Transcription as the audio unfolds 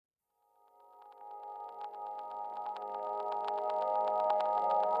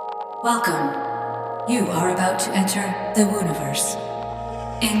Welcome. You are about to enter the Wooniverse.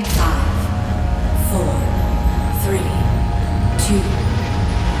 In 5, 4, 3, 2,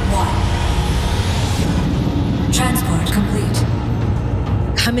 1. Transport complete.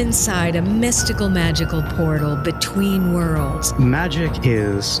 Come inside a mystical, magical portal between worlds, Magic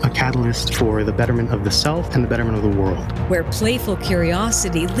is a catalyst for the betterment of the self and the betterment of the world. where playful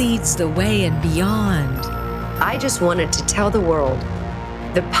curiosity leads the way and beyond. I just wanted to tell the world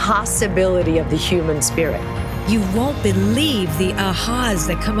the possibility of the human spirit. You won't believe the ahas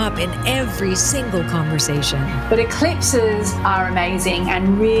that come up in every single conversation. But eclipses are amazing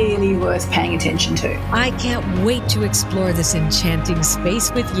and really worth paying attention to. I can't wait to explore this enchanting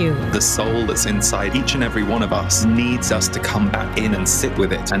space with you. The soul that's inside each and every one of us needs us to come back in and sit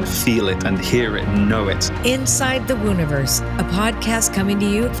with it and feel it and hear it and know it. Inside the Wooniverse, a podcast coming to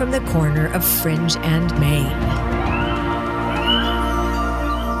you from the corner of Fringe and Maine.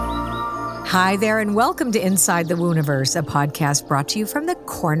 Hi there, and welcome to Inside the Wooniverse, a podcast brought to you from the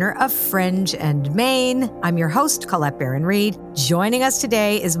corner of Fringe and Maine. I'm your host, Colette Barron-Reed. Joining us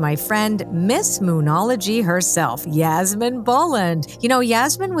today is my friend, Miss Moonology herself, Yasmin Boland. You know,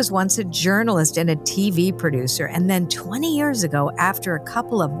 Yasmin was once a journalist and a TV producer, and then 20 years ago, after a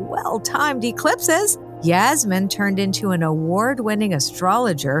couple of well-timed eclipses, Yasmin turned into an award-winning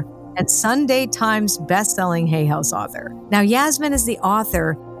astrologer and Sunday Times best-selling Hay House author. Now, Yasmin is the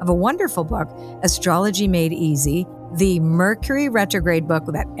author of a wonderful book, Astrology Made Easy, the Mercury retrograde book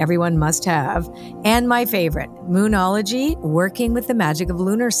that everyone must have, and my favorite, Moonology, Working with the Magic of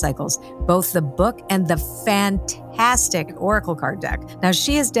Lunar Cycles, both the book and the fantastic Oracle card deck. Now,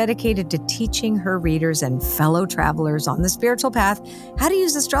 she is dedicated to teaching her readers and fellow travelers on the spiritual path how to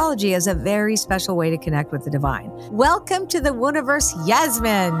use astrology as a very special way to connect with the divine. Welcome to the Wooniverse,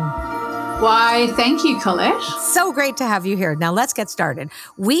 Yasmin. Why, thank you, Colette. So great to have you here. Now let's get started.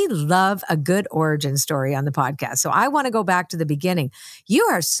 We love a good origin story on the podcast. So I want to go back to the beginning. You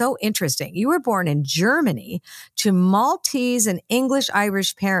are so interesting. You were born in Germany to Maltese and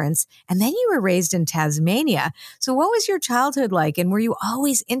English-Irish parents, and then you were raised in Tasmania. So what was your childhood like? And were you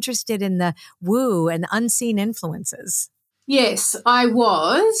always interested in the woo and unseen influences? Yes, I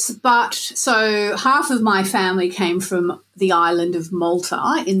was, but so half of my family came from the island of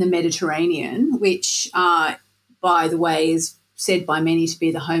Malta in the Mediterranean, which, by the way, is said by many to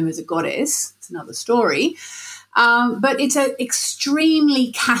be the home of the goddess. It's another story. But it's an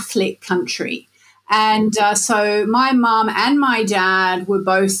extremely Catholic country. And so my mum and my dad were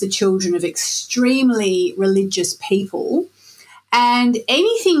both the children of extremely religious people. And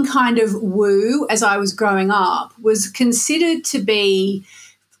anything kind of woo as I was growing up was considered to be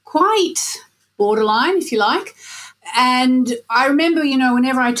quite borderline, if you like. And I remember,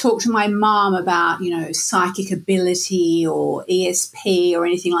 whenever I talked to my mum about, psychic ability or ESP or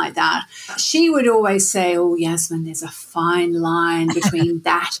anything like that, she would always say, "Oh, Yasmin, there's a fine line between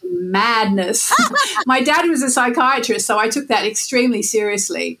that and madness." My dad was a psychiatrist, so I took that extremely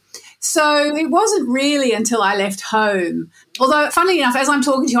seriously. So it wasn't really until I left home. Although, funnily enough, as I'm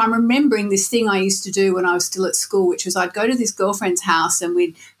talking to you, I'm remembering this thing I used to do when I was still at school, which was I'd go to this girlfriend's house and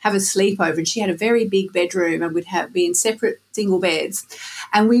we'd have a sleepover, and she had a very big bedroom and we'd be in separate single beds,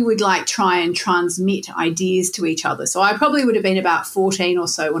 and we would try and transmit ideas to each other. So I probably would have been about 14 or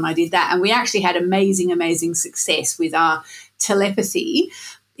so when I did that, and we actually had amazing success with our telepathy.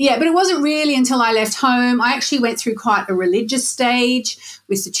 Yeah, but it wasn't really until I left home. I actually went through quite a religious stage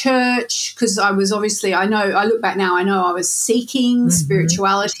with the church because I was obviously, I look back now, I know I was seeking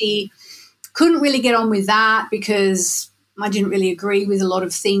spirituality. Couldn't really get on with that because I didn't really agree with a lot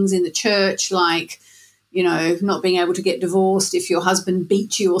of things in the church, like, not being able to get divorced if your husband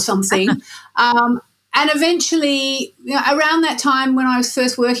beat you or something. And eventually, around that time when I was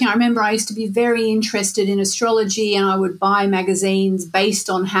first working, I remember I used to be very interested in astrology, and I would buy magazines based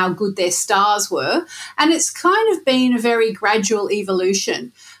on how good their stars were. And it's kind of been a very gradual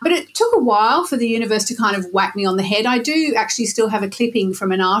evolution. But it took a while for the universe to kind of whack me on the head. I do actually still have a clipping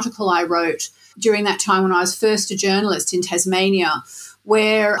from an article I wrote during that time when I was first a journalist in Tasmania,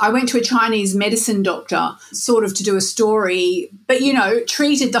 where I went to a Chinese medicine doctor sort of to do a story, but,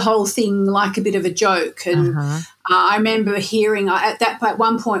 treated the whole thing like a bit of a joke. And I remember hearing at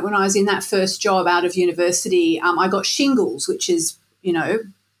one point when I was in that first job out of university, I got shingles, which is,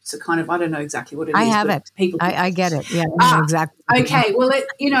 it's a kind of, I don't know exactly what it is. I have it. I get it. Yeah, I know exactly. Okay. Well,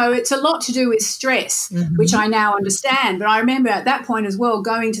 it's a lot to do with stress, which I now understand. But I remember at that point as well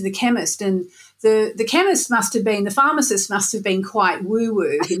going to the chemist, and the chemist the pharmacist must have been quite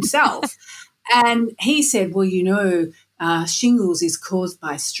woo-woo himself. And he said, well, shingles is caused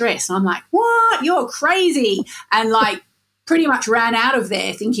by stress. And I'm like, what? You're crazy. And pretty much ran out of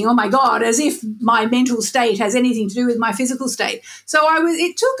there thinking, oh my God, as if my mental state has anything to do with my physical state. So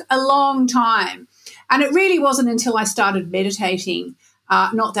it took a long time. And it really wasn't until I started meditating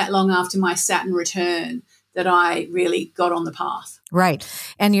not that long after my Saturn return that I really got on the path. Right.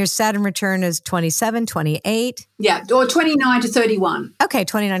 And your Saturn return is 27, 28? Yeah, or 29 to 31. Okay,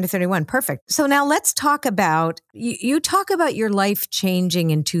 29 to 31. Perfect. So now let's talk about, you talk about your life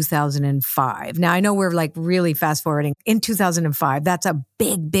changing in 2005. Now, I know we're like really fast forwarding. In 2005, that's a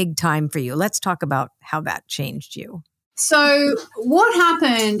big, big time for you. Let's talk about how that changed you. So what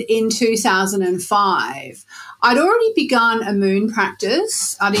happened in 2005, I'd already begun a moon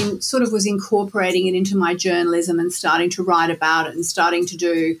practice. I sort of was incorporating it into my journalism and starting to write about it and starting to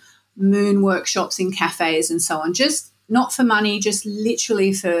do moon workshops in cafes and so on, just not for money, just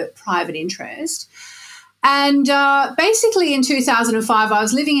literally for private interest. And basically in 2005, I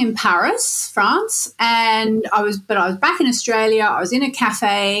was living in Paris, France, and I was back in Australia. I was in a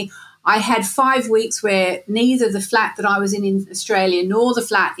cafe. I had 5 weeks where neither the flat that I was in Australia nor the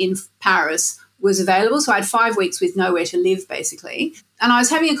flat in Paris was available. So I had 5 weeks with nowhere to live, basically. And I was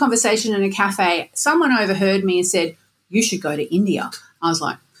having a conversation in a cafe. Someone overheard me and said, you should go to India. I was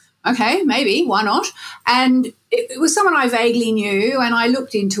like, okay, maybe, why not? And it was someone I vaguely knew, and I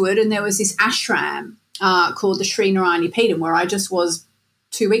looked into it, and there was this ashram called the Sri Narayani Peetham where I just was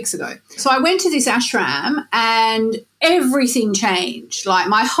 2 weeks ago. So I went to this ashram and everything changed. Like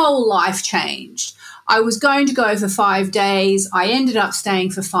my whole life changed. I was going to go for 5 days. I ended up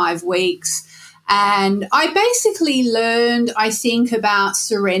staying for 5 weeks. And I basically learned, I think, about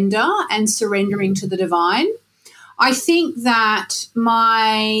surrender and surrendering to the divine. I think that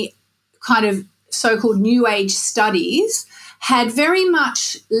my kind of so-called New Age studies had very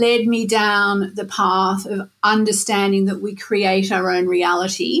much led me down the path of understanding that we create our own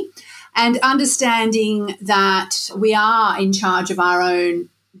reality and understanding that we are in charge of our own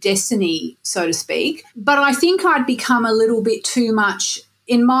destiny, so to speak. But I think I'd become a little bit too much,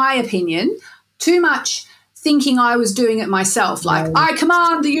 in my opinion, too much thinking I was doing it myself, like I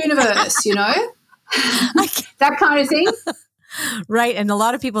command the universe, you know, that kind of thing. Right. And a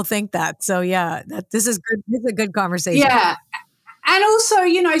lot of people think that. So yeah, this is good. This is a good conversation. Yeah. And also,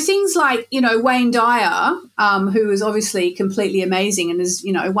 you know, things like, you know, Wayne Dyer, who is obviously completely amazing and is,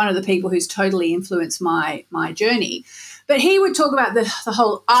 you know, one of the people who's totally influenced my journey. But he would talk about the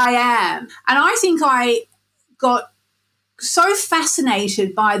whole I am. And I think I got so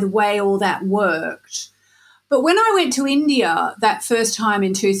fascinated by the way all that worked. But when I went to India that first time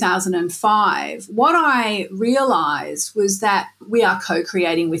in 2005, what I realized was that we are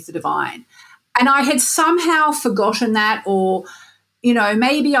co-creating with the divine. And I had somehow forgotten that, or, you know,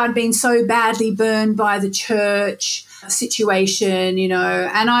 maybe I'd been so badly burned by the church situation, you know,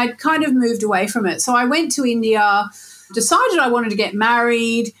 and I'd kind of moved away from it. So I went to India, decided I wanted to get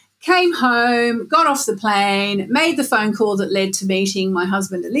married, came home, got off the plane, made the phone call that led to meeting my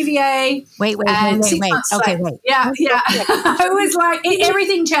husband, Olivier. Wait. Okay, wait. Yeah. It was like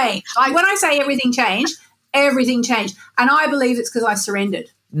everything changed. Like when I say everything changed. And I believe it's because I surrendered.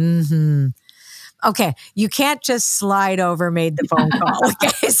 Mm-hmm. Okay, you can't just slide over, made the phone call.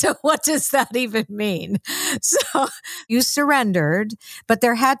 Okay, so what does that even mean? So you surrendered, but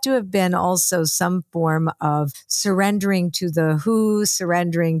there had to have been also some form of surrendering to the who,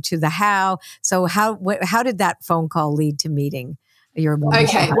 surrendering to the how. So how did that phone call lead to meeting your mom?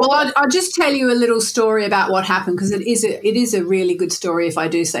 Okay, well, I'll just tell you a little story about what happened, because it is a really good story if I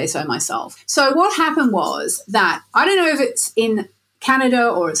do say so myself. So what happened was that, I don't know if it's in Canada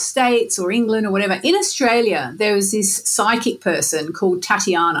or States or England or whatever, in Australia, there was this psychic person called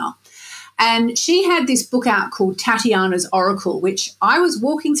Tatiana. And she had this book out called Tatiana's Oracle, which I was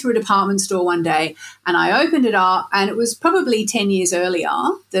walking through a department store one day and I opened it up, and it was probably 10 years earlier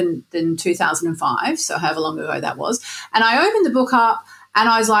than 2005, so however long ago that was. And I opened the book up and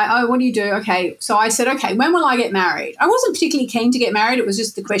I was like, oh, what do you do? Okay. So I said, okay, when will I get married? I wasn't particularly keen to get married. It was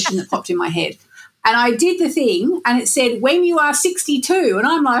just the question that popped in my head. And I did the thing, and it said, when you are 62. And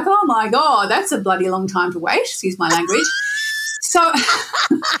I'm like, oh, my God, that's a bloody long time to wait. Excuse my language. So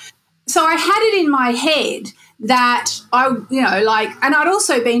I had it in my head that and I'd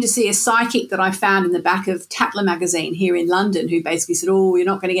also been to see a psychic that I found in the back of Tatler magazine here in London, who basically said, oh, you're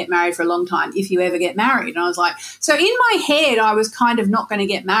not going to get married for a long time if you ever get married. And I was like, so in my head, I was kind of not going to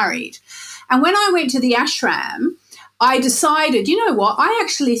get married. And when I went to the ashram, I decided, you know what, I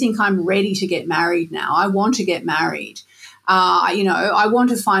actually think I'm ready to get married now. I want to get married. I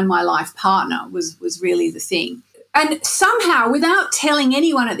want to find my life partner was really the thing. And somehow, without telling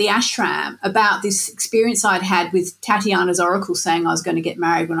anyone at the ashram about this experience I'd had with Tatiana's Oracle saying I was going to get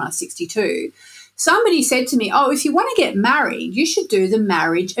married when I was 62, somebody said to me, oh, if you want to get married, you should do the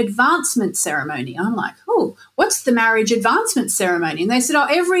marriage advancement ceremony. I'm like, oh, what's the marriage advancement ceremony? And they said, oh,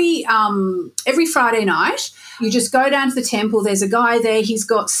 every Friday night, you just go down to the temple. There's a guy there. He's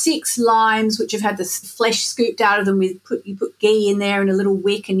got 6 limes, which have had the flesh scooped out of them. You put ghee in there and a little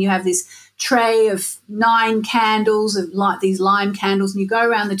wick, and you have this tray of 9 candles, of like these lime candles, and you go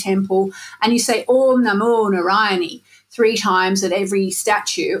around the temple and you say Om Namo Narayani 3 times at every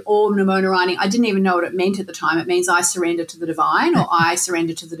statue. Om Namo Narayani. I didn't even know what it meant at the time. It means I surrender to the divine, or I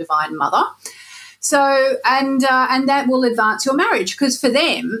surrender to the divine mother. So, and that will advance your marriage, because for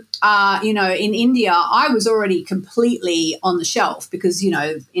them, in India, I was already completely on the shelf, because,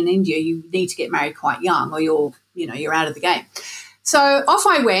 in India you need to get married quite young, or you're out of the game. So off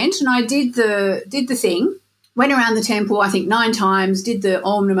I went, and I did the thing, went around the temple, I think 9 times, did the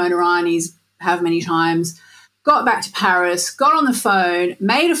Om Namo Narayanis however many times, got back to Paris, got on the phone,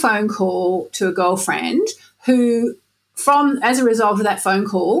 made a phone call to a girlfriend who, as a result of that phone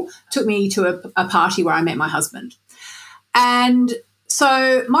call, took me to a party where I met my husband. And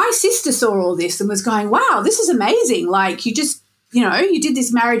so my sister saw all this and was going, wow, this is amazing. Like, you just, you did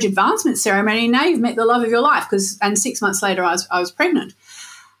this marriage advancement ceremony, and now you've met the love of your life. And 6 months later, I was pregnant.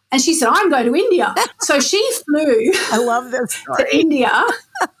 And she said, I'm going to India. So she flew I love this story. to India.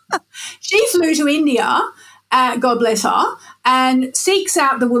 She flew to India, God bless her, and seeks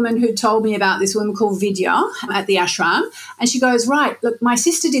out the woman who told me about this woman called Vidya at the ashram. And she goes, right, look, my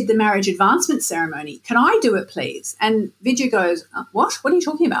sister did the marriage advancement ceremony. Can I do it, please? And Vidya goes, what? What are you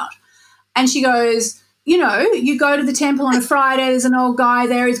talking about? And she goes, you go to the temple on a Friday, there's an old guy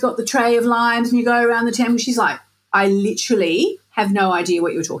there, he's got the tray of limes, and you go around the temple. She's like, I literally have no idea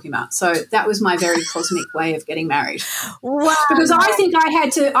what you're talking about. So that was my very cosmic way of getting married. Wow. Because I think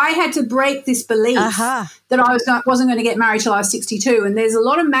I had to break this belief that I wasn't going to get married till I was 62. And there's a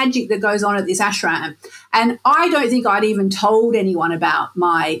lot of magic that goes on at this ashram. And I don't think I'd even told anyone about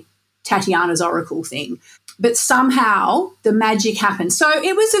my Tatiana's Oracle thing. But somehow the magic happened. So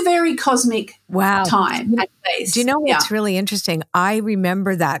it was a very cosmic time and place. Do you know what's really interesting? I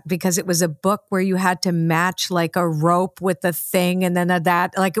remember that because it was a book where you had to match like a rope with the thing, and then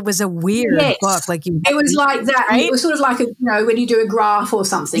that, like, it was a weird book. Like it was like that. Right? It was sort of like when you do a graph or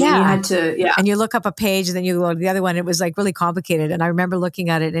something, and you had to, and you look up a page and then you go to the other one. It was like really complicated. And I remember looking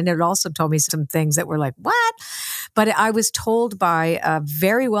at it, and it also told me some things that were like, what? But I was told by a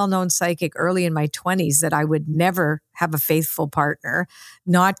very well-known psychic early in my 20s that I would never have a faithful partner,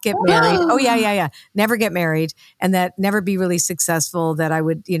 not get married. Oh, yeah. Never get married, and that never be really successful, that I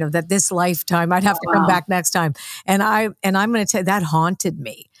would, that this lifetime I'd have to come back next time. And I'm going to tell you, that haunted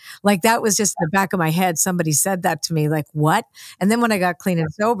me. Like, that was just in the back of my head. Somebody said that to me, like, what? And then when I got clean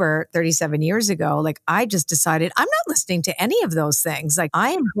and sober 37 years ago, like, I just decided I'm not listening to any of those things. Like, I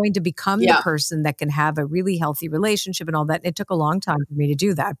am going to become the person that can have a really healthy relationship and all that. And it took a long time for me to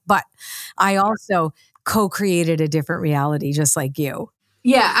do that. But I also co-created a different reality, just like you.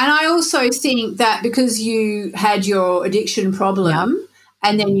 Yeah. And I also think that because you had your addiction problem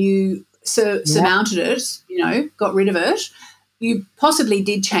and then you surmounted it, got rid of it, you possibly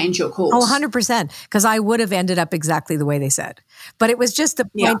did change your course. Oh, 100%. Because I would have ended up exactly the way they said. But it was just the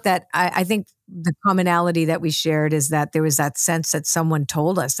point that I think the commonality that we shared is that there was that sense that someone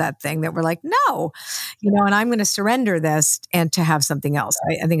told us that thing that we're like, no, and I'm going to surrender this and to have something else.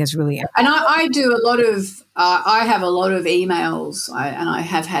 I think it's really interesting. And I do a lot of, I have a lot of emails, and I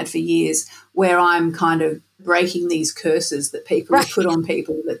have had for years, where I'm kind of breaking these curses that people have put on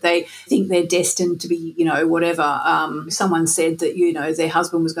people, that they think they're destined to be, whatever. Someone said that, their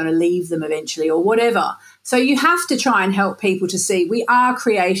husband was going to leave them eventually or whatever. So you have to try and help people to see we are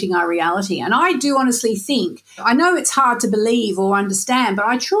creating our reality. And I do honestly think, I know it's hard to believe or understand, but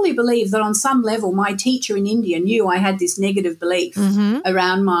I truly believe that on some level, my teacher in India knew I had this negative belief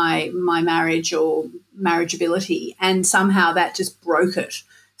around my marriage or marriageability, and somehow that just broke it.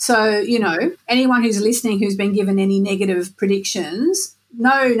 So, anyone who's listening who's been given any negative predictions,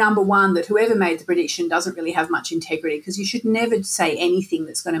 know, number one, that whoever made the prediction doesn't really have much integrity, because you should never say anything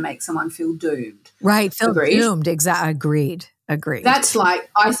that's going to make someone feel doomed. Right, feel doomed. Agreed. That's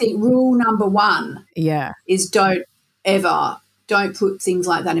like, I think rule number one is don't put things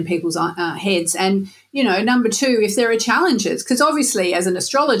like that in people's heads. And, number two, if there are challenges, because obviously as an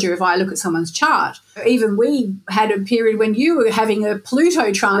astrologer, if I look at someone's chart, even we had a period when you were having a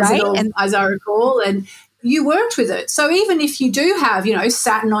Pluto transit, as I recall, and you worked with it. So even if you do have,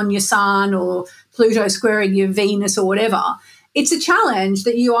 Saturn on your sun or Pluto squaring your Venus or whatever, it's a challenge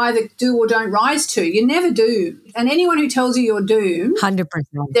that you either do or don't rise to. You're never doomed. And anyone who tells you you're doomed, 100%.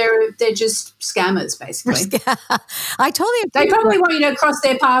 They're just scammers, basically. I totally agree. They probably want you to cross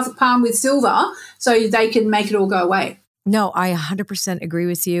their palm with silver so they can make it all go away. No, I 100% agree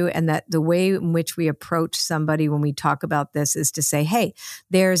with you. And that the way in which we approach somebody when we talk about this is to say, hey,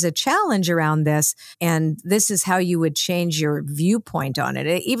 there's a challenge around this, and this is how you would change your viewpoint on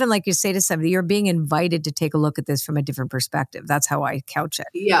it. Even like you say to somebody, you're being invited to take a look at this from a different perspective. That's how I couch it.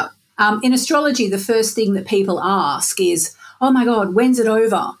 Yeah. In astrology, the first thing that people ask is, oh my God, when's it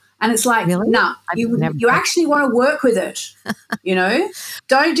over? And it's like, really? nah, you actually want to work with it,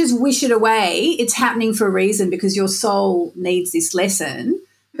 Don't just wish it away. It's happening for a reason because your soul needs this lesson.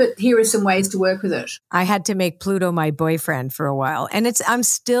 But here are some ways to work with it. I had to make Pluto my boyfriend for a while. And I'm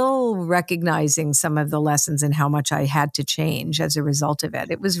still recognizing some of the lessons and how much I had to change as a result of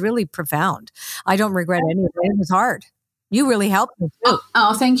it. It was really profound. I don't regret any of it. It was hard. You really helped me too.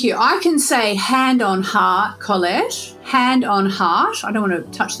 Oh, thank you. I can say hand on heart, Colette, hand on heart. I don't want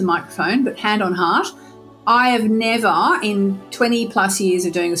to touch the microphone, but hand on heart. I have never, in 20 plus years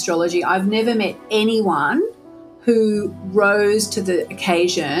of doing astrology, I've never met anyone who rose to the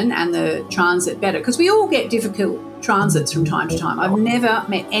occasion and the transit better, because we all get difficult transits from time to time. I've never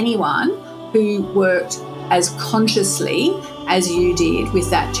met anyone who worked as consciously as you did with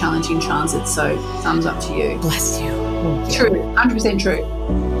that challenging transit. So thumbs up to you. Bless you. True, 100% true.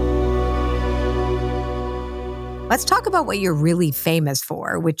 Let's talk about what you're really famous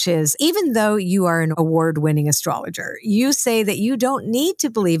for, which is, even though you are an award-winning astrologer, you say that you don't need to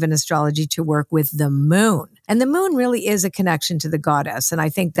believe in astrology to work with the moon. And the moon really is a connection to the goddess. And I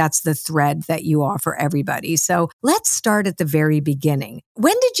think that's the thread that you offer everybody. So let's start at the very beginning.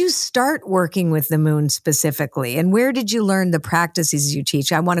 When did you start working with the moon specifically? And where did you learn the practices you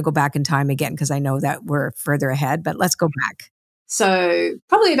teach? I want to go back in time again because I know that we're further ahead, but let's go back. So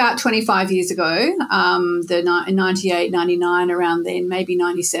probably about 25 years ago, in 98, 99, around then, maybe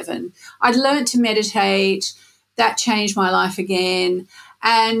 97, I'd learned to meditate. That changed my life again.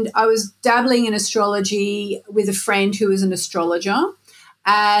 And I was dabbling in astrology with a friend who was an astrologer.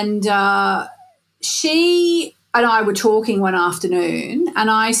 And she and I were talking one afternoon, and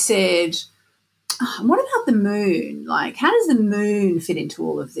I said, what about the moon? Like, how does the moon fit into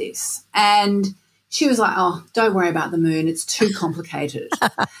all of this? And she was like, oh, don't worry about the moon. It's too complicated.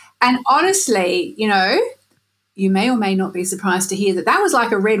 And honestly, you may or may not be surprised to hear that was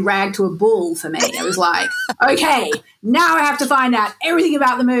like a red rag to a bull for me. It was like, okay, now I have to find out everything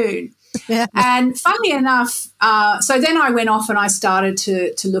about the moon. Yeah. And funnily enough, so then I went off and I started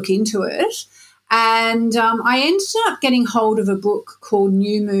to look into it. And I ended up getting hold of a book called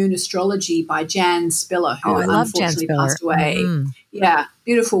New Moon Astrology by Jan Spiller, who unfortunately passed away. Mm-hmm. Yeah,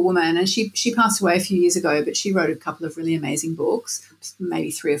 beautiful woman. And she passed away a few years ago, but she wrote a couple of really amazing books,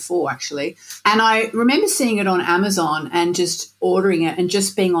 maybe 3 or 4 actually. And I remember seeing it on Amazon and just ordering it and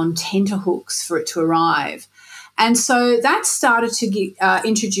just being on tenterhooks for it to arrive. And so that started to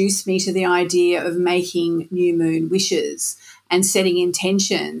introduce me to the idea of making new moon wishes and setting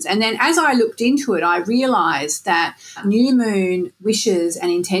intentions. And then as I looked into it, I realized that new moon wishes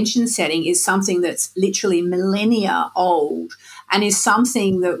and intention setting is something that's literally millennia old and is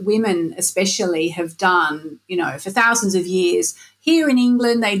something that women especially have done, for thousands of years. Here in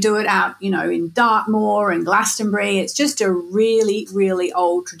England, they do it out, in Dartmoor and Glastonbury. It's just a really, really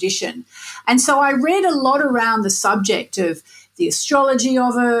old tradition. And so I read a lot around the subject of the astrology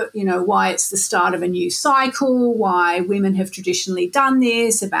of it, why it's the start of a new cycle, why women have traditionally done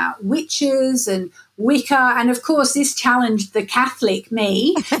this, about witches and Wicca. And of course, this challenged the Catholic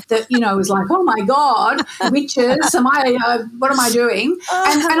me that, was like, oh my God, witches, what am I doing?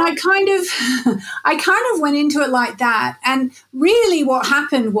 And I kind of went into it like that. And really what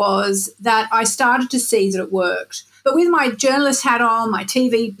happened was that I started to see that it worked. But with my journalist hat on, my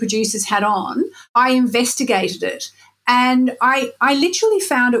TV producer's hat on, I investigated it. And I literally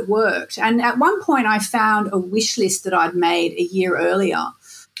found it worked. And at one point I found a wish list that I'd made a year earlier.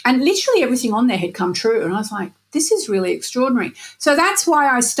 And literally everything on there had come true. And I was like, this is really extraordinary. So that's why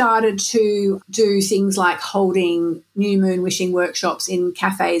I started to do things like holding new moon wishing workshops in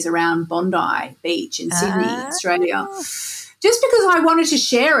cafes around Bondi Beach in Sydney, Australia. Just because I wanted to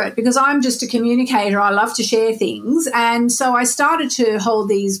share it, because I'm just a communicator. I love to share things. And so I started to hold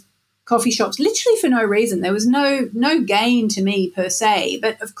these coffee shops literally for no reason. There was no gain to me per se.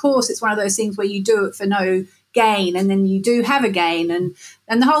 But of course, it's one of those things where you do it for no gain and then you do have a gain.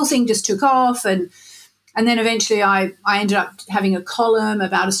 And the whole thing just took off. And then eventually I ended up having a column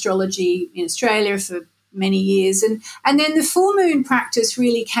about astrology in Australia for many years. And then the full moon practice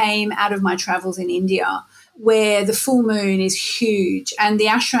really came out of my travels in India. where the full moon is huge. And the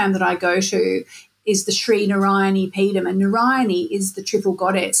ashram that I go to is the Sri Narayani Peetham. And Narayani is the triple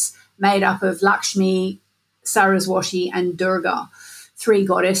goddess made up of Lakshmi, Saraswati and Durga, 3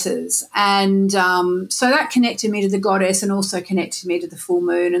 goddesses. And so that connected me to the goddess and also connected me to the full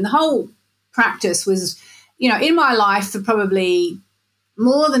moon. And the whole practice was, in my life for probably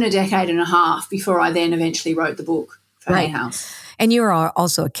more than a decade and a half before I then eventually wrote the book for Hay House. And you're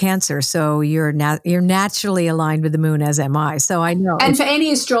also a Cancer, so you're naturally aligned with the moon, as am I. So I know. And for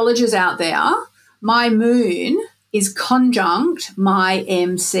any astrologers out there, my moon is conjunct my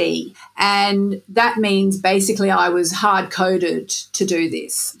MC. And that means basically I was hard-coded to do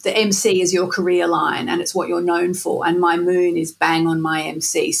this. The MC is your career line and it's what you're known for. And my moon is bang on my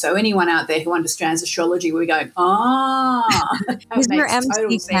MC. So anyone out there who understands astrology, we're going, is your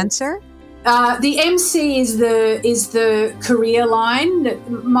MC Cancer? The MC is the career line.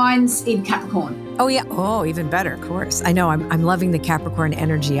 Mine's in Capricorn. Oh yeah. Oh, even better, of course. I know. I'm loving the Capricorn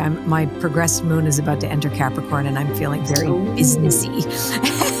energy. My progressed moon is about to enter Capricorn, and I'm feeling very businessy.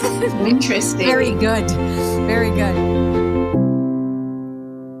 Interesting. Very good. Very good.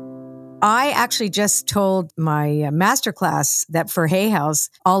 I actually just told my masterclass that for Hay House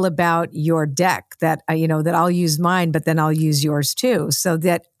all about your deck, that that I'll use mine, but then I'll use yours too. So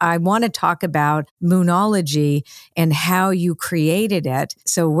that I want to talk about Moonology and how you created it.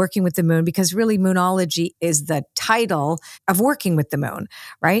 So working with the moon, because really Moonology is the title of working with the moon,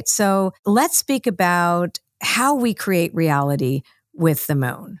 right? So let's speak about how we create reality with the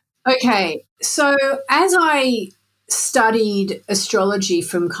moon. Okay. So as I studied astrology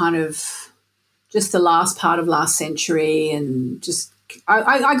from kind of just the last part of last century, and just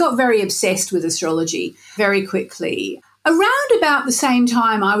I got very obsessed with astrology very quickly. Around about the same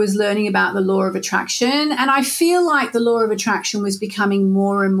time, I was learning about the law of attraction, and I feel like the law of attraction was becoming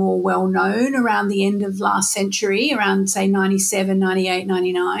more and more well known around the end of last century, around say 97, 98,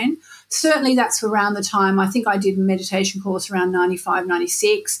 99. Certainly that's around the time, I think I did a meditation course around 95,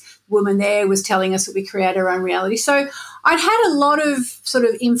 96. The woman there was telling us that we create our own reality. So I'd had a lot of sort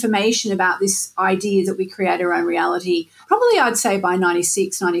of information about this idea that we create our own reality, probably I'd say by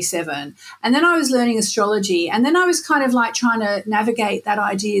 96, 97. And then I was learning astrology, and then I was kind of like trying to navigate that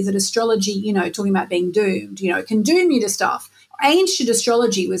idea that astrology, talking about being doomed, it can doom you to stuff. Ancient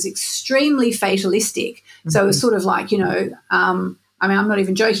astrology was extremely fatalistic. Mm-hmm. So it was sort of like, I'm not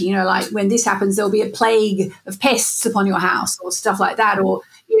even joking, like when this happens, there'll be a plague of pests upon your house or stuff like that. Or,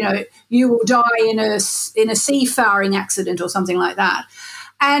 you will die in a seafaring accident or something like that.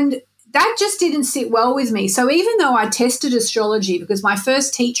 And that just didn't sit well with me. So even though I tested astrology, because my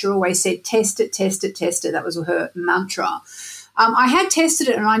first teacher always said, test it, test it, test it. That was her mantra. I had tested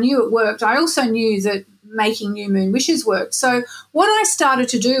it and I knew it worked. I also knew that making new moon wishes worked. So what I started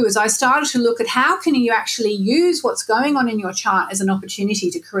to do is I started to look at how can you actually use what's going on in your chart as an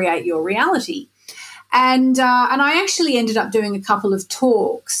opportunity to create your reality. And I actually ended up doing a couple of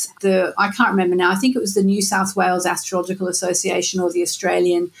talks. I can't remember now. I think it was the New South Wales Astrological Association or the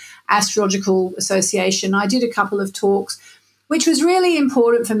Australian Astrological Association. I did a couple of talks, which was really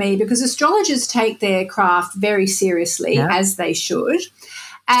important for me because astrologers take their craft very seriously, as they should.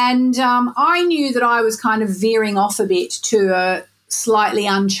 And I knew that I was kind of veering off a bit to a slightly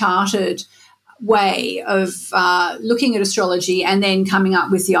uncharted way of looking at astrology, and then coming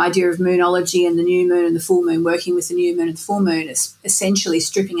up with the idea of Moonology and the new moon and the full moon, working with the new moon and the full moon, essentially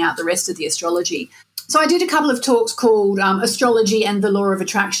stripping out the rest of the astrology. So I did a couple of talks called Astrology and the Law of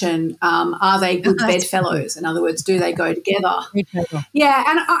Attraction. Are they good bedfellows? In other words, do they go together? Yeah,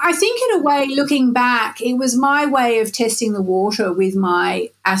 and I think in a way, looking back, it was my way of testing the water with my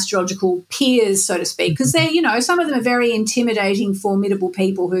astrological peers, so to speak, because they're, some of them are very intimidating, formidable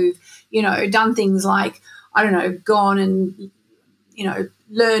people who've, done things like, gone and,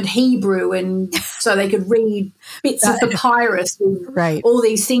 learned Hebrew, and so they could read bits of papyrus with all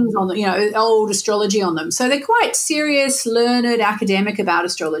these things on them, old astrology on them. So they're quite serious, learned, academic about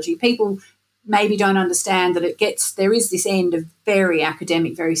astrology. People maybe don't understand that there is this end of very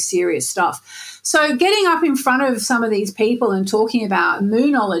academic, very serious stuff. So getting up in front of some of these people and talking about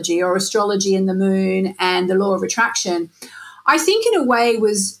Moonology or astrology and the moon and the law of attraction, I think in a way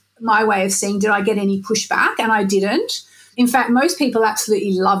was my way of seeing, did I get any pushback? And I didn't. In fact, most people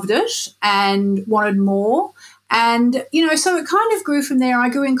absolutely loved it and wanted more. And, so it kind of grew from there. I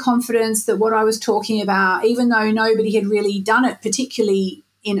grew in confidence that what I was talking about, even though nobody had really done it particularly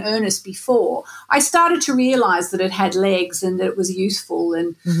in earnest before, I started to realize that it had legs and that it was useful.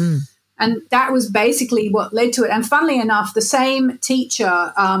 And and that was basically what led to it. And funnily enough, the same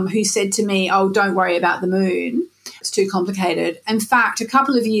teacher who said to me, oh, don't worry about the moon, It's too complicated. In fact, a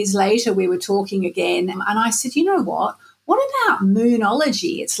couple of years later, we were talking again, and I said, you know what? What about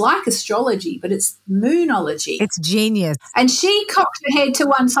Moonology? It's like astrology, but it's Moonology. It's genius. And she cocked her head to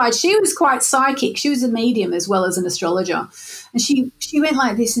one side. She was quite psychic. She was a medium as well as an astrologer. And she went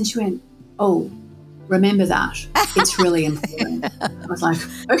like this, and she went, oh, remember that. It's really important. I was like,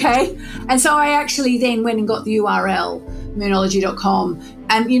 okay. And so I actually then went and got the URL, moonology.com.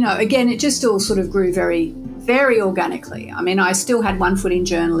 And, again, it just all sort of grew very, very organically. I mean, I still had one foot in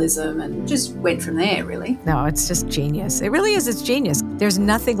journalism and just went from there, really. No, it's just genius. It really is. It's genius. There's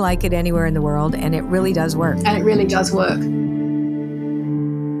nothing like it anywhere in the world, and it really does work. And it really does work.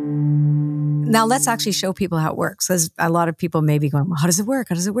 Now, let's actually show people how it works, because a lot of people may be going, well, how does it work?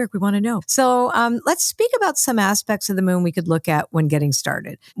 How does it work? We want to know. So let's speak about some aspects of the moon we could look at when getting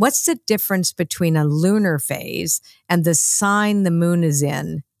started. What's the difference between a lunar phase and the sign the moon is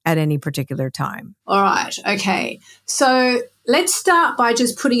in at any particular time? All right. Okay. So let's start by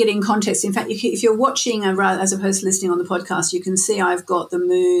just putting it in context. In fact, if you're watching as opposed to listening on the podcast, you can see I've got the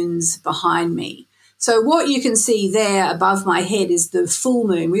moons behind me. So what you can see there above my head is the full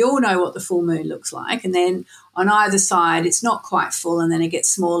moon. We all know what the full moon looks like. And then on either side, it's not quite full, and then it gets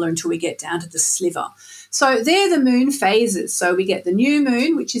smaller until we get down to the sliver. So they're the moon phases. So we get the new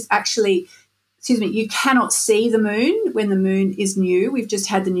moon, which is actually, you cannot see the moon when the moon is new. We've just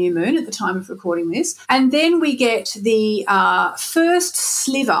had the new moon at the time of recording this. And then we get the first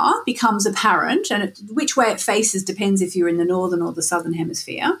sliver becomes apparent, and which way it faces depends if you're in the northern or the southern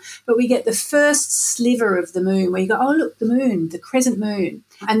hemisphere. But we get the first sliver of the moon where you go, oh, look, the moon, the crescent moon.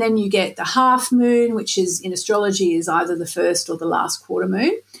 And then you get the half moon, which is in astrology is either the first or the last quarter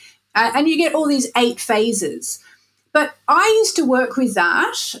moon. And you get all these 8 phases. But I used to work with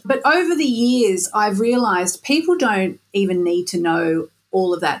that. But over the years, I've realized people don't even need to know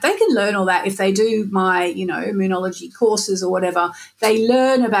all of that. They can learn all that if they do my, Moonology courses or whatever. They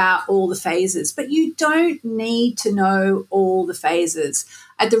learn about all the phases, but you don't need to know all the phases.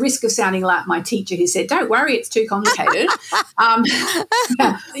 At the risk of sounding like my teacher who said, don't worry, it's too complicated.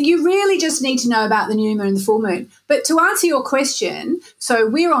 You really just need to know about the new moon and the full moon. But to answer your question, so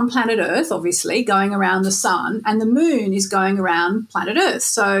we're on planet Earth, obviously, going around the sun, and the moon is going around planet Earth.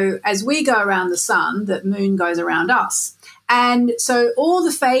 So as we go around the sun, the moon goes around us. And so all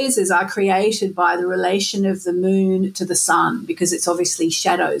the phases are created by the relation of the moon to the sun, because it's obviously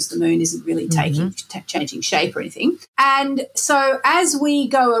shadows. The moon isn't really changing shape or anything. And so as we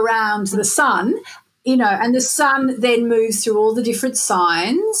go around the sun, and the sun then moves through all the different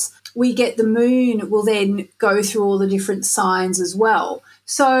signs, we get the moon will then go through all the different signs as well.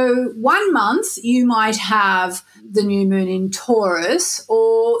 So 1 month you might have the new moon in Taurus,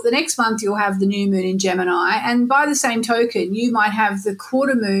 or the next month you'll have the new moon in Gemini. And by the same token, you might have the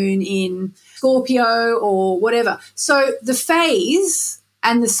quarter moon in Scorpio or whatever. So the phase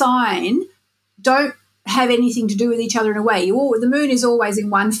and the sign don't have anything to do with each other in a way. The moon is always in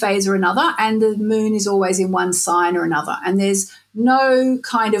one phase or another, and the moon is always in one sign or another. And there's no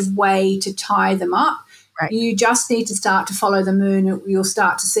kind of way to tie them up. Right. You just need to start to follow the moon. You'll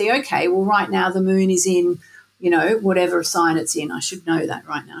start to see, okay, well, right now the moon is in, whatever sign it's in. I should know that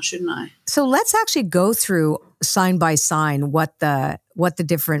right now, shouldn't I? So let's actually go through sign by sign what the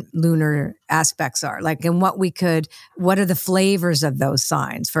different lunar aspects are like, and what are the flavors of those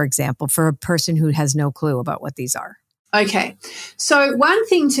signs, for example, for a person who has no clue about what these are. Okay, so one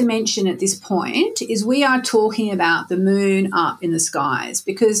thing to mention at this point is we are talking about the moon up in the skies,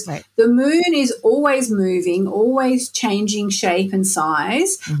 because the moon is always moving, always changing shape and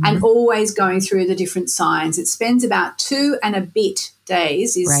size, and always going through the different signs. It spends about 2 and a bit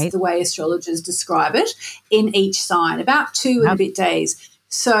days, is the way astrologers describe it, in each sign, about 2 and a bit days.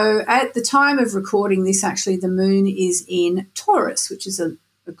 So at the time of recording this, actually, the moon is in Taurus, which is a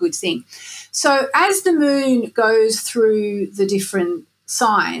good thing. So as the moon goes through the different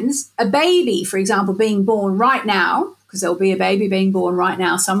signs, a baby, for example, being born right now, because there'll be a baby being born right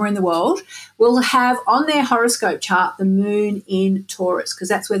now somewhere in the world, will have on their horoscope chart the moon in Taurus, because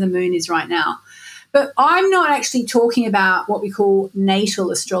that's where the moon is right now. But I'm not actually talking about what we call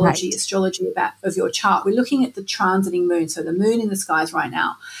natal astrology, astrology of your chart. We're looking at the transiting moon, so the moon in the skies right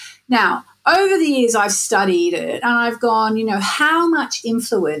now. Now, over the years, I've studied it, and I've gone, how much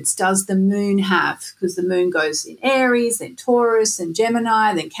influence does the moon have? Because the moon goes in Aries, then Taurus, then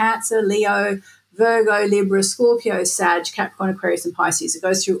Gemini, then Cancer, Leo, Virgo, Libra, Scorpio, Sag, Capricorn, Aquarius, and Pisces. It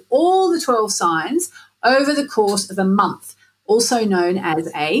goes through all the 12 signs over the course of a month, also known as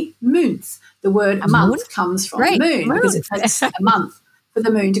a moonth. The word month comes from the moon, because it takes a month for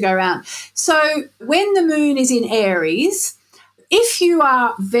the moon to go around. So when the moon is in Aries, if you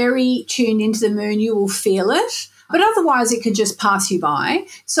are very tuned into the moon, you will feel it. But otherwise, it could just pass you by.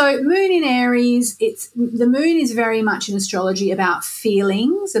 So moon in Aries, the moon is very much in astrology about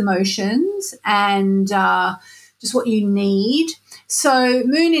feelings, emotions, and just what you need. So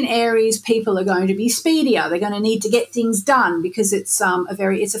moon in Aries, people are going to be speedier. They're going to need to get things done because it's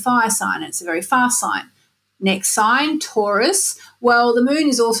a fire sign. It's a very fast sign. Next sign, Taurus. Well, the moon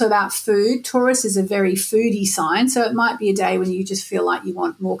is also about food. Taurus is a very foodie sign, so it might be a day when you just feel like you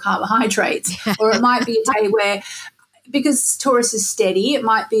want more carbohydrates, or it might be a day where, because Taurus is steady, it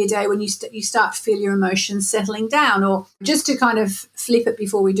might be a day when you start to feel your emotions settling down. Or just to kind of flip it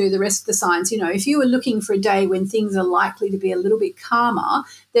before we do the rest of the signs, if you were looking for a day when things are likely to be a little bit calmer,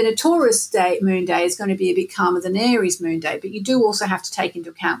 then a Taurus moon day is going to be a bit calmer than an Aries moon day. But you do also have to take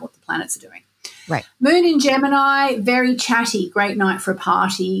into account what the planets are doing. Right. Moon in Gemini, very chatty, great night for a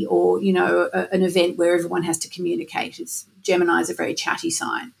party or, an event where everyone has to communicate. Gemini is a very chatty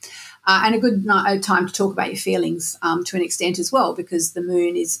sign. And a good time to talk about your feelings to an extent as well, because the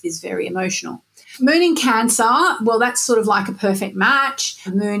moon is very emotional. Moon in Cancer, well, that's sort of like a perfect match.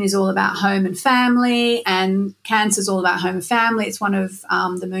 The moon is all about home and family, and Cancer is all about home and family. It's one of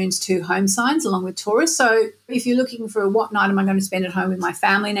the moon's 2 home signs along with Taurus. So if you're looking for what night am I going to spend at home with my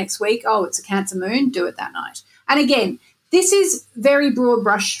family next week, oh, it's a Cancer moon, do it that night. And again, this is very broad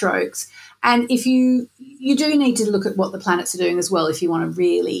brush strokes. And if you do need to look at what the planets are doing as well if you want to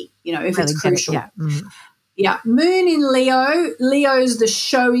really, if really it's crucial. Yeah. Mm-hmm. Yeah, moon in Leo. Leo's the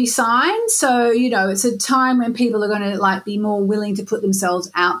showy sign. So, it's a time when people are going to be more willing to put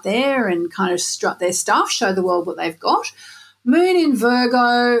themselves out there and kind of strut their stuff, show the world what they've got. Moon in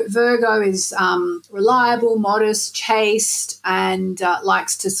Virgo. Virgo is reliable, modest, chaste, and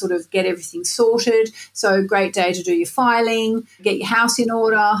likes to sort of get everything sorted. So great day to do your filing, get your house in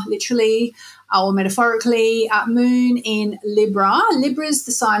order, literally or metaphorically. Moon in Libra. Libra is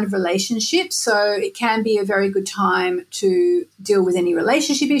the sign of relationships, so it can be a very good time to deal with any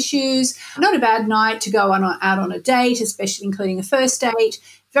relationship issues. Not a bad night to go out on a date, especially including a first date.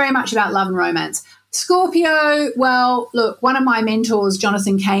 Very much about love and romance. Scorpio, well, look, one of my mentors,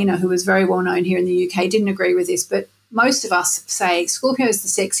 Jonathan Kaner, who was very well known here in the UK, didn't agree with this, but most of us say Scorpio is the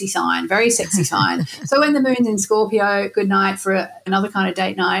sexy sign, very sexy sign. So when the moon's in Scorpio, good night for another kind of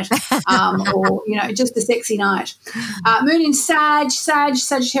date night or, just a sexy night. Moon in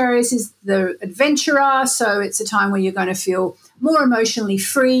Sagittarius is the adventurer. So it's a time where you're going to feel more emotionally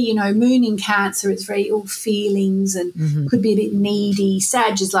free. Moon in Cancer, it's very all feelings and could be a bit needy.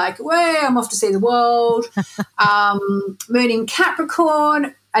 Sag is like, well, I'm off to see the world. Moon in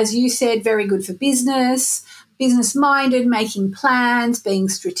Capricorn, as you said, very good for business minded, making plans, being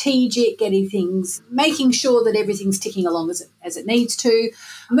strategic, making sure that everything's ticking along as it needs to.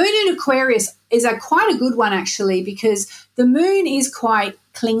 Moon in Aquarius is quite a good one, actually, because the moon is quite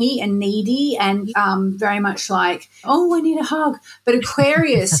clingy and needy and very much like, oh, I need a hug. But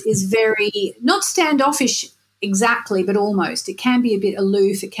Aquarius is very, not standoffish exactly, but almost. It can be a bit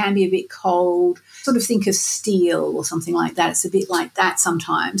aloof. It can be a bit cold. Sort of think of steel or something like that. It's a bit like that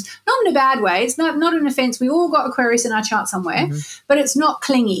sometimes. Not in a bad way. It's not an offense. We all got Aquarius in our chart somewhere, but it's not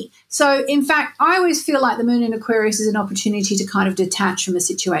clingy. So, in fact, I always feel like the moon in Aquarius is an opportunity to kind of detach from a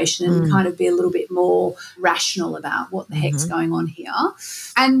situation and kind of be a little bit more rational about what the heck's going on here.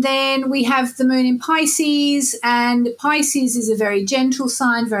 And then we have the moon in Pisces, and Pisces is a very gentle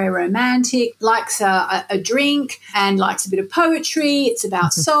sign, very romantic, likes a drink and likes a bit of poetry. It's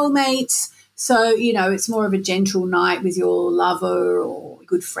about soulmates. So, it's more of a gentle night with your lover or a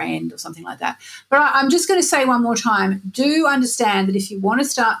good friend or something like that. But I'm just going to say one more time, do understand that if you want to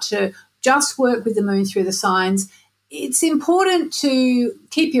start to just work with the moon through the signs, it's important to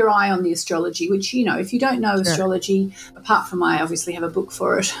keep your eye on the astrology, which, if you don't know astrology, apart from I obviously have a book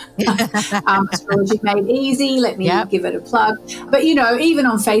for it, Astrology Made Easy, let me give it a plug. But, even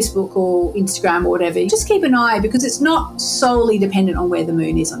on Facebook or Instagram or whatever, just keep an eye because it's not solely dependent on where the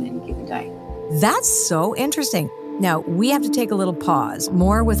moon is on any given day. That's so interesting. Now, we have to take a little pause.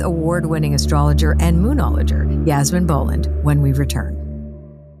 More with award-winning astrologer and moonologer, Yasmin Boland, when we return.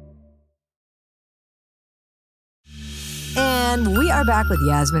 And we are back with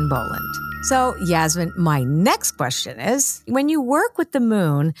Yasmin Boland. So, Yasmin, my next question is, when you work with the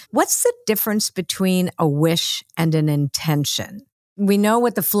moon, what's the difference between a wish and an intention? We know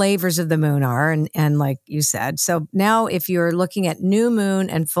what the flavors of the moon are, and like you said. So now if you're looking at new moon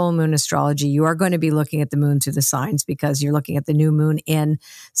and full moon astrology, you are going to be looking at the moon through the signs because you're looking at the new moon in,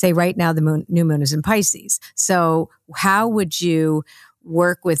 say right now, the new moon is in Pisces. So how would you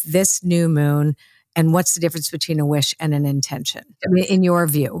work with this new moon, and what's the difference between a wish and an intention in your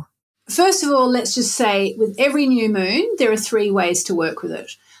view? First of all, let's just say with every new moon, there are 3 ways to work with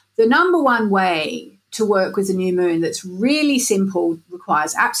it. The number one way to work with a new moon that's really simple,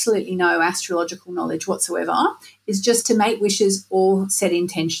 requires absolutely no astrological knowledge whatsoever, is just to make wishes or set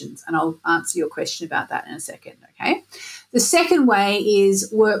intentions. And I'll answer your question about that in a second, okay? The second way is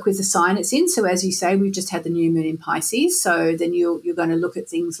work with the sign it's in. So as you say, we've just had the new moon in Pisces. So then you're going to look at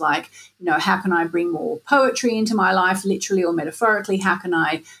things like, how can I bring more poetry into my life, literally or metaphorically? How can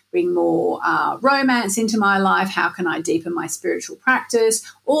I bring more romance into my life? How can I deepen my spiritual practice?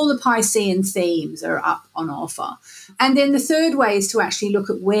 All the Piscean themes are up on offer. And then the third way is to actually look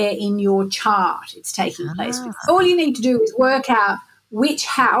at where in your chart it's taking place. All you need to do is work out which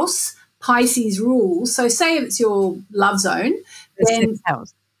house Pisces rules. So say if it's your love zone, then sixth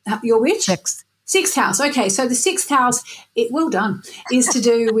house. Your which? Sixth house. Okay, so the 6th house, well done, is to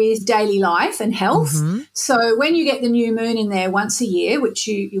do with daily life and health. Mm-hmm. So when you get the new moon in there once a year, which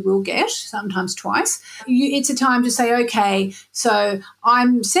you will get, sometimes twice, it's a time to say, okay, so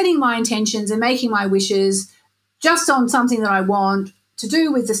I'm setting my intentions and making my wishes just on something that I want, to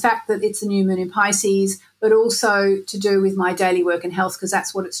do with the fact that it's the new moon in Pisces, but also to do with my daily work and health, because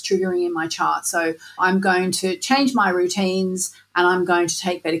that's what it's triggering in my chart. So I'm going to change my routines and I'm going to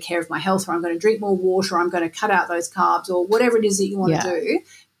take better care of my health, or I'm going to drink more water, or I'm going to cut out those carbs, or whatever it is that you want to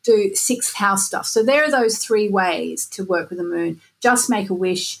do 6th house stuff. So there are those 3 ways to work with the moon. Just make a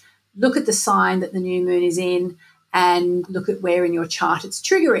wish, look at the sign that the new moon is in, and look at where in your chart it's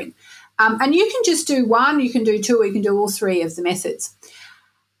triggering. And you can just do 1, you can do 2, or you can do all 3 of the methods.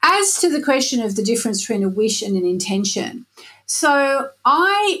 As to the question of the difference between a wish and an intention, so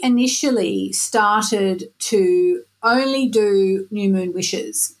I initially started to only do new moon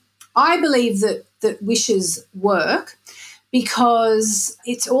wishes. I believe that wishes work because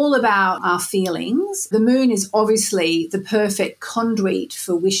it's all about our feelings. The moon is obviously the perfect conduit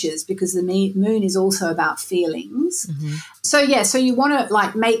for wishes because the moon is also about feelings. Mm-hmm. So you want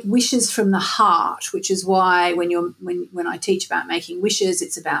to make wishes from the heart, which is why when I teach about making wishes,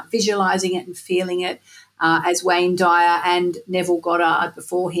 it's about visualizing it and feeling it. As Wayne Dyer and Neville Goddard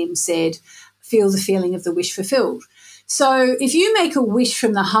before him said, feel the feeling of the wish fulfilled. So if you make a wish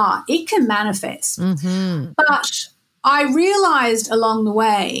from the heart, it can manifest. Mm-hmm. But I realised along the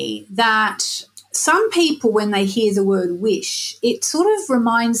way that some people, when they hear the word wish, it sort of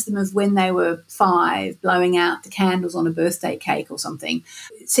reminds them of when they were 5, blowing out the candles on a birthday cake or something.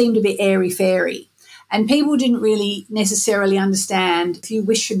 It seemed a bit airy-fairy. And people didn't really necessarily understand if you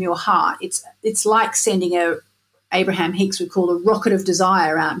wish from your heart, it's like sending Abraham Hicks would call a rocket of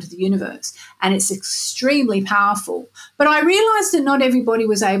desire out into the universe, and it's extremely powerful. But I realised that not everybody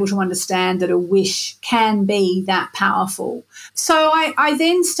was able to understand that a wish can be that powerful. So I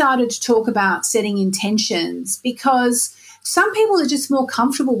then started to talk about setting intentions because some people are just more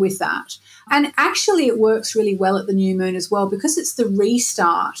comfortable with that. And actually it works really well at the new moon as well because it's the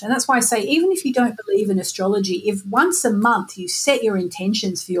restart. And that's why I say even if you don't believe in astrology, if once a month you set your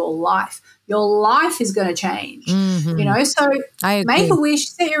intentions for your life is going to change, mm-hmm. So make a wish,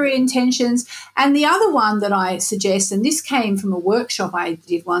 set your intentions. And the other one that I suggest, and this came from a workshop I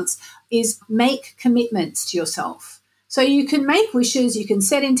did once, is make commitments to yourself. So you can make wishes, you can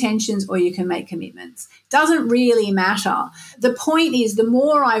set intentions, or you can make commitments. Doesn't really matter. The point is the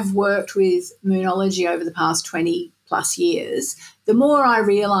more I've worked with Moonology over the past 20 plus years, the more I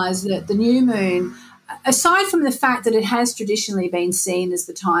realise that the new moon, aside from the fact that it has traditionally been seen as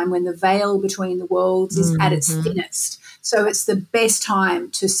the time when the veil between the worlds is at its thinnest, so it's the best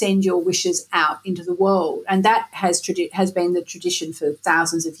time to send your wishes out into the world, and that has been the tradition for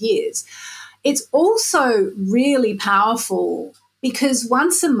thousands of years. It's also really powerful because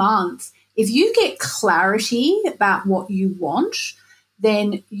once a month, if you get clarity about what you want,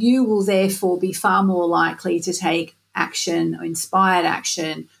 then you will therefore be far more likely to take action or inspired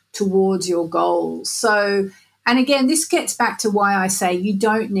action towards your goals. So, and again, this gets back to why I say you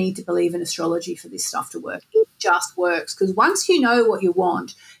don't need to believe in astrology for this stuff to work. It just works because once you know what you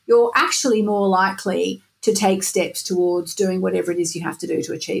want, you're actually more likely to take steps towards doing whatever it is you have to do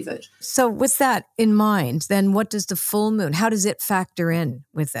to achieve it. So with that in mind, then what does the full moon, how does it factor in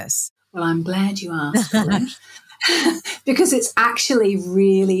with this? Well, I'm glad you asked, Boland, because it's actually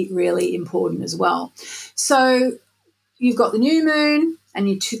really, really important as well. So you've got the new moon and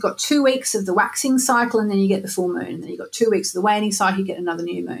you've got 2 weeks of the waxing cycle and then you get the full moon. And then you've got 2 weeks of the waning cycle, you get another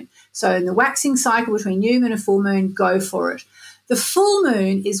new moon. So in the waxing cycle between new moon and full moon, go for it. The full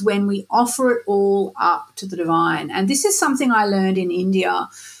moon is when we offer it all up to the divine. And this is something I learned in India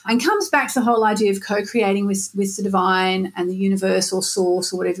and comes back to the whole idea of co-creating with the divine and the universe or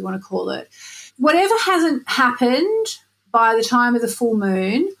source or whatever you want to call it. Whatever hasn't happened by the time of the full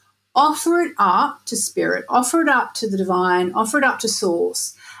moon offer it up to spirit, offer it up to the divine, offer it up to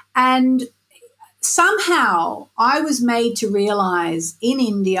source. And somehow I was made to realize in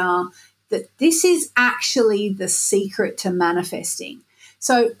India that this is actually the secret to manifesting.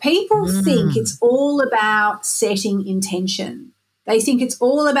 So people think it's all about setting intention. They think it's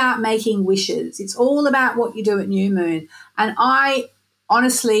all about making wishes. It's all about what you do at new moon. And I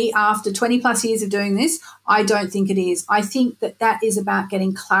honestly, after 20 plus years of doing this, I don't think it is. I think that that is about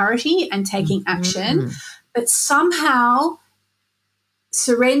getting clarity and taking action. But somehow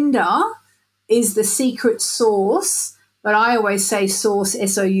surrender is the secret source. But I always say source,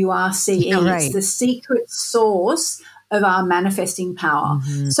 S-O-U-R-C-E. Yeah, right. It's the secret source of our manifesting power.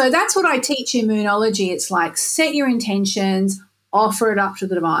 So that's what I teach in Moonology. It's like set your intentions, offer it up to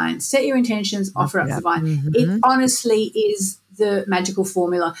the divine. Set your intentions, offer it up to the divine. It honestly is the magical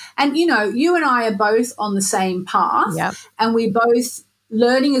formula. And, you know, you and I are both on the same path and we're both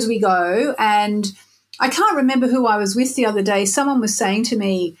learning as we go. And I can't remember who I was with the other day. Someone was saying to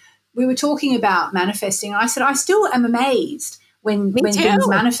me, we were talking about manifesting. And I said, I still am amazed when things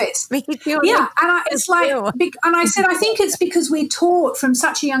manifest. Me too. Yeah. And it's like, and I said, I think it's because we're taught from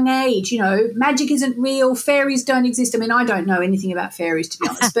such a young age, you know, magic isn't real, fairies don't exist. I mean, I don't know anything about fairies, to be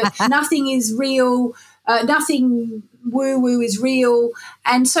honest, but nothing is real. Nothing woo-woo is real.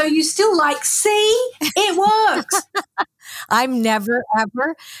 And so you still like, see, it works. I'm never,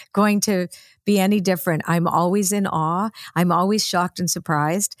 ever going to be any different. I'm always in awe. I'm always shocked and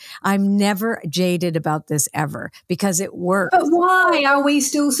surprised. I'm never jaded about this ever because it works. But why are we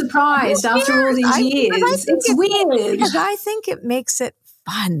still surprised after all these years? It's weird. Because I think it makes it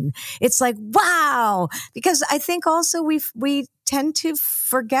fun. It's like, wow. Because I think also we tend to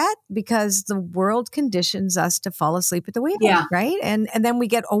forget because the world conditions us to fall asleep at the wheel, right? And then we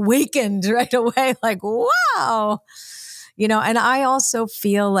get awakened right away like, wow. You know, and I also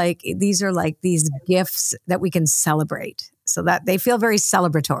feel like these are like these gifts that we can celebrate so that they feel very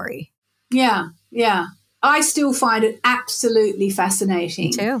celebratory. Yeah, yeah. I still find it absolutely fascinating.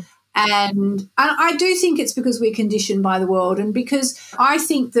 Me too. And I do think it's because we're conditioned by the world and because I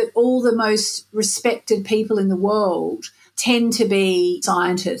think that all the most respected people in the world tend to be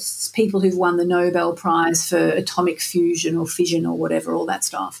scientists, people who've won the Nobel Prize for atomic fusion or fission or whatever, all that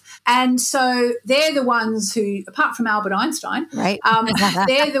stuff. And so they're the ones who, apart from Albert Einstein, right?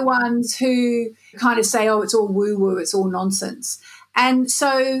 They're the ones who kind of say, oh, it's all woo-woo, it's all nonsense. And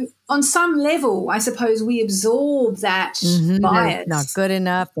so on some level, I suppose we absorb that bias. Not good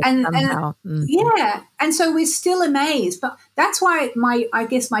enough. And yeah. And so we're still amazed. But that's why I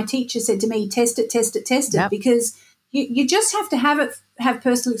guess my teacher said to me, test it, because you just have to have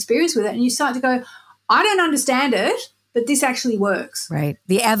personal experience with it. And you start to go, I don't understand it, but this actually works. Right.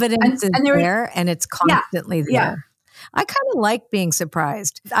 The evidence is there and it's constantly there. Yeah. I kind of like being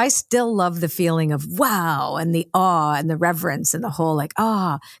surprised. I still love the feeling of wow and the awe and the reverence and the whole like,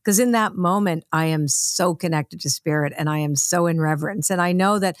 because in that moment, I am so connected to spirit and I am so in reverence. And I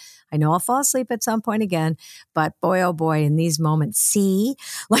know I'll fall asleep at some point again, but boy, oh boy, in these moments, see,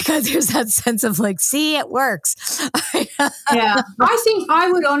 like there's that sense of like, see, it works. Yeah. I think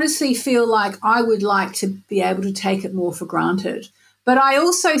I would honestly feel like I would like to be able to take it more for granted. But I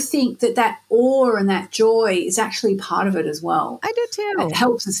also think that awe and that joy is actually part of it as well. I do too. It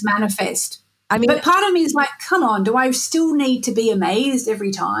helps us manifest. I mean, but part of me is like, come on, do I still need to be amazed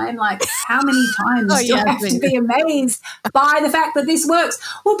every time? Like, how many times do I have to be amazed by the fact that this works?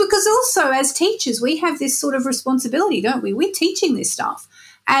 Well, because also as teachers, we have this sort of responsibility, don't we? We're teaching this stuff.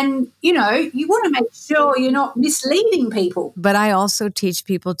 And, you know, you want to make sure you're not misleading people. But I also teach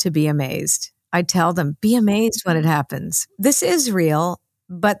people to be amazed. I tell them, be amazed when it happens. This is real,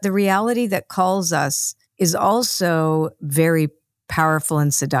 but the reality that calls us is also very powerful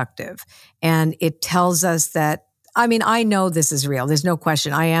and seductive. And it tells us that, I mean, I know this is real. There's no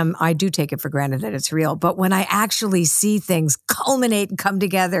question. I do take it for granted that it's real. But when I actually see things culminate and come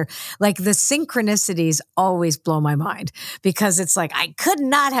together, like the synchronicities always blow my mind because it's like, I could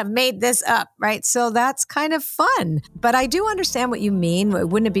not have made this up, right? So that's kind of fun. But I do understand what you mean.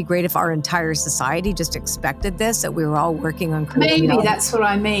 Wouldn't it be great if our entire society just expected this, that we were all working on creating? Maybe that's what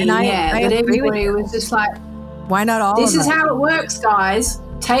I mean. And that everybody was just like, why not all this is how it works, guys.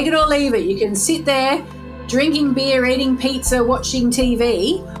 Take it or leave it. You can sit there drinking beer, eating pizza, watching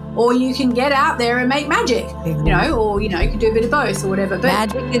TV, or you can get out there and make magic, you know, or, you know, you can do a bit of both or whatever. But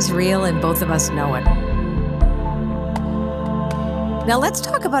magic is real and both of us know it. Now let's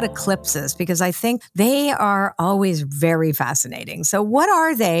talk about eclipses because I think they are always very fascinating. So what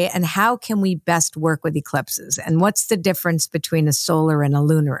are they and how can we best work with eclipses? And what's the difference between a solar and a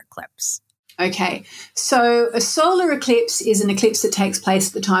lunar eclipse? Okay, so a solar eclipse is an eclipse that takes place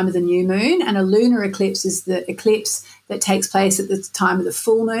at the time of the new moon, and a lunar eclipse is the eclipse that takes place at the time of the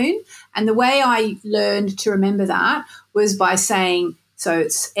full moon. And the way I learned to remember that was by saying, so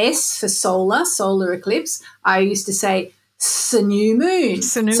it's S for solar eclipse. I used to say, new moon.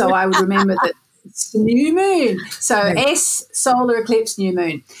 So I would remember that it's the new moon. So S, solar eclipse, new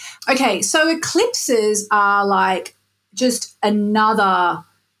moon. Okay, so eclipses are like just another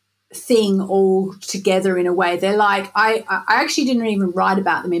thing all together in a way. They're like, I actually didn't even write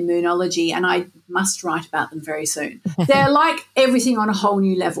about them in Moonology, and I must write about them very soon. They're like everything on a whole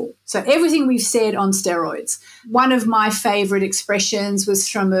new level. So everything we've said on steroids. One of my favourite expressions was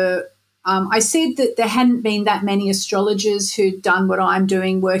from I said that there hadn't been that many astrologers who'd done what I'm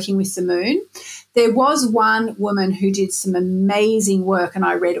doing, working with the moon. There was one woman who did some amazing work, and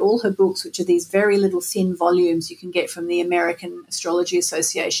I read all her books, which are these very little thin volumes you can get from the American Astrology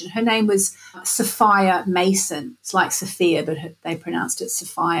Association. Her name was Sophia Mason. It's like Sophia, but they pronounced it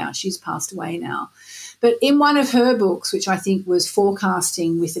Sophia. She's passed away now. But in one of her books, which I think was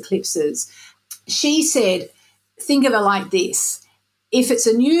forecasting with eclipses, she said, think of it like this. If it's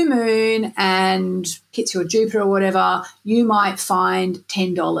a new moon and hits your Jupiter or whatever, you might find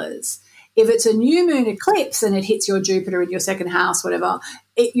 $10. If it's a new moon eclipse and it hits your Jupiter in your second house, whatever,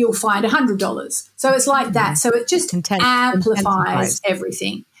 you'll find $100. So it's like that. So it just amplifies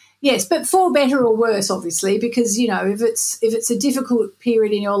everything. Yes, but for better or worse, obviously, because, you know, if it's a difficult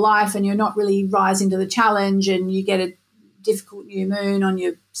period in your life and you're not really rising to the challenge and you get a difficult new moon on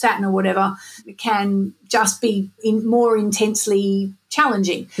your Saturn or whatever, it can just be more intensely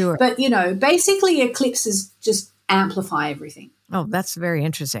challenging. Sure. But, you know, basically eclipses just amplify everything. Oh, that's very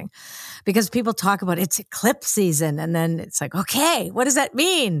interesting, because people talk about it's eclipse season and then it's like, okay, what does that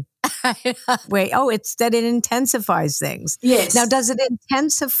mean? Wait, it's that it intensifies things. Yes. Now, does it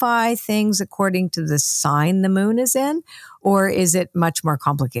intensify things according to the sign the moon is in, or is it much more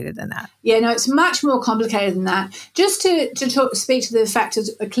complicated than that? Yeah, no, it's much more complicated than that. Just to speak to the fact of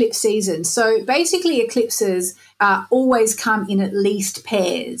eclipse season. So basically eclipses always come in at least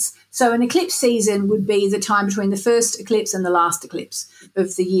pairs. So an eclipse season would be the time between the first eclipse and the last eclipse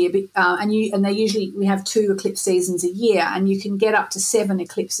of the year. We have 2 eclipse seasons a year, and you can get up to 7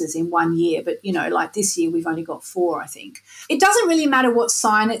 eclipses in one year. But, you know, like this year we've only got 4, I think. It doesn't really matter what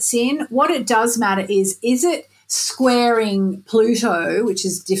sign it's in. What it does matter is it squaring Pluto, which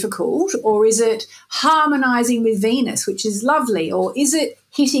is difficult, or is it harmonizing with Venus, which is lovely, or is it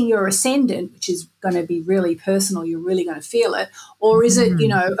hitting your ascendant, which is going to be really personal, you're really going to feel it, or is it, you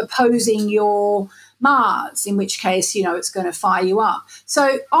know, opposing your Mars, in which case, you know, it's going to fire you up.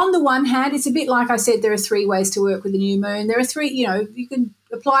 So on the one hand, it's a bit like I said, there are 3 ways to work with the new moon. There are 3, you know, you can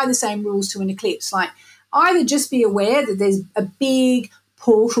apply the same rules to an eclipse. Like, either just be aware that there's a big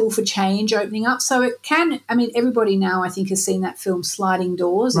portal for change opening up. So it can, I mean, everybody now I think has seen that film Sliding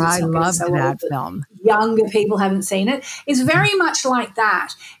Doors. I love that film. Younger people haven't seen it. It's very much like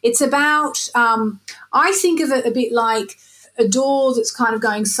that. It's about, I think of it a bit like a door that's kind of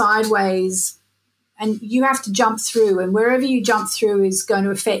going sideways and you have to jump through, and wherever you jump through is going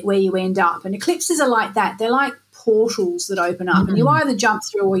to affect where you end up. And eclipses are like that. They're like portals that open up, and you either jump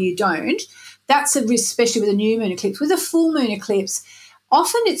through or you don't. That's especially with a new moon eclipse. With a full moon eclipse,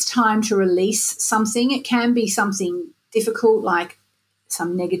 often it's time to release something. It can be something difficult, like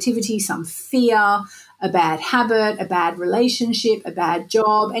some negativity, some fear, a bad habit, a bad relationship, a bad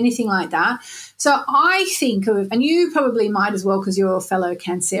job, anything like that. So I think of, and you probably might as well because you're a fellow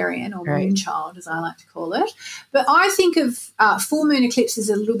Cancerian or moon child, as I like to call it, but I think of full moon eclipses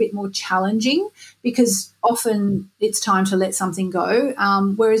a little bit more challenging because often it's time to let something go,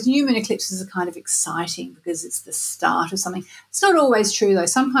 whereas new moon eclipses are kind of exciting because it's the start of something. It's not always true, though.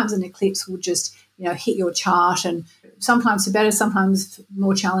 Sometimes an eclipse will just, you know, hit your chart, and sometimes for better, sometimes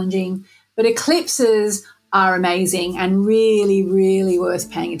more challenging. But eclipses are amazing and really, really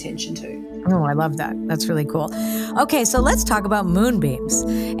worth paying attention to. Oh, I love that. That's really cool. Okay, so let's talk about moonbeams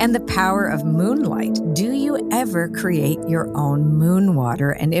and the power of moonlight. Do you ever create your own moon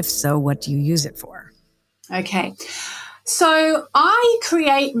water? And if so, what do you use it for? Okay. So I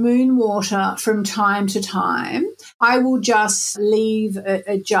create moon water from time to time. I will just leave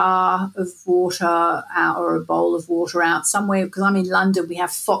a jar of water out or a bowl of water out somewhere, because I'm in London. We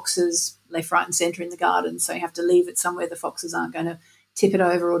have foxes left, right and centre in the garden, so you have to leave it somewhere the foxes aren't going to tip it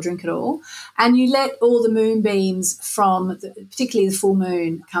over or drink it all. And you let all the moonbeams from, particularly the full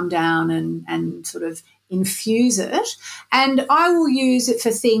moon, come down and sort of infuse it. And I will use it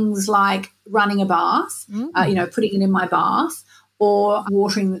for things like running a bath, you know, putting it in my bath, or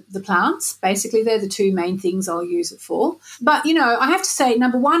watering the plants. Basically, they're the two main things I'll use it for. But, I have to say,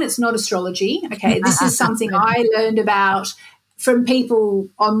 number one, it's not astrology. Okay, this is something I learned about from people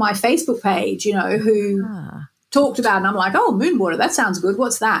on my Facebook page, who talked about it. And I'm like, oh, moon water, that sounds good.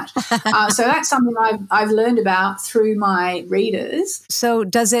 What's that? So that's something I've learned about through my readers. So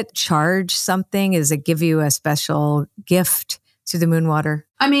does it charge something? Does it give you a special gift to the moon water?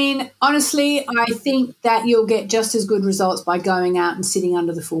 I mean, honestly, I think that you'll get just as good results by going out and sitting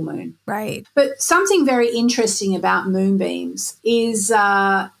under the full moon. Right. But something very interesting about moonbeams is,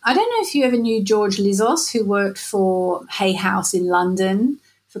 I don't know if you ever knew George Lizos, who worked for Hay House in London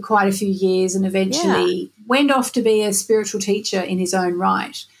for quite a few years and eventually went off to be a spiritual teacher in his own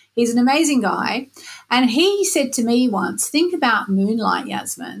right. He's an amazing guy. And he said to me once, think about moonlight,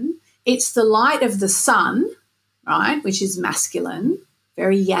 Yasmin. It's the light of the sun, right, which is masculine,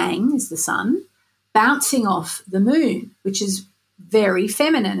 very yang is the sun, bouncing off the moon, which is very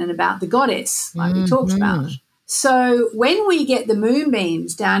feminine and about the goddess, like we talked about. So when we get the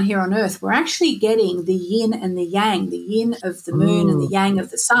moonbeams down here on Earth, we're actually getting the yin and the yang, the yin of the moon and the yang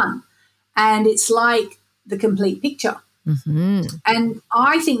of the sun. And it's like the complete picture. And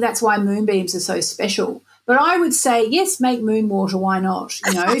I think that's why moonbeams are so special. But I would say, yes, make moon water. Why not?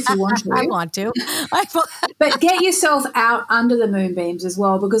 If you want to. I want to. But get yourself out under the moonbeams as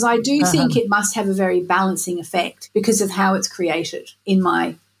well, because I do think it must have a very balancing effect because of how it's created, in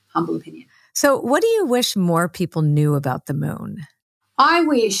my humble opinion. So what do you wish more people knew about the moon? I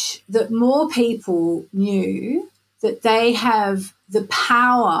wish that more people knew that they have the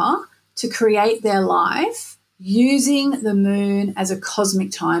power to create their life using the moon as a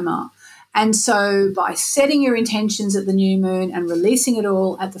cosmic timer. And so by setting your intentions at the new moon and releasing it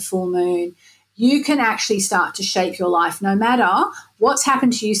all at the full moon, you can actually start to shape your life no matter what's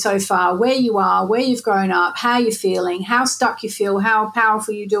happened to you so far, where you are, where you've grown up, how you're feeling, how stuck you feel, how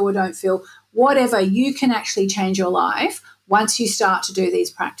powerful you do or don't feel, whatever, you can actually change your life once you start to do these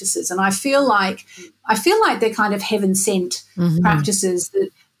practices. And I feel like they're kind of heaven sent practices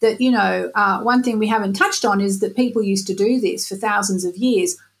that one thing we haven't touched on is that people used to do this for thousands of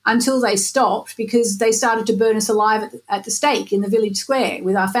years until they stopped because they started to burn us alive at the stake in the village square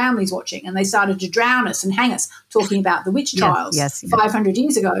with our families watching, and they started to drown us and hang us, talking about the witch trials 500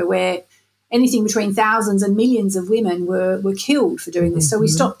 years ago, where anything between thousands and millions of women were killed for doing this. So we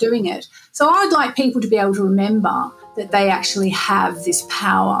stopped doing it. So I'd like people to be able to remember that they actually have this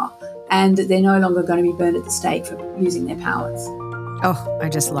power and that they're no longer going to be burned at the stake for using their powers. Oh, I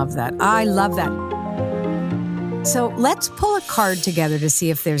just love that. I love that. So let's pull a card together to see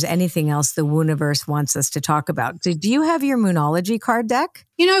if there's anything else the Wooniverse wants us to talk about. Do you have your Moonology card deck?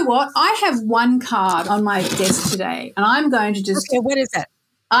 You know what? I have one card on my desk today, and I'm going to just... Okay, what is it?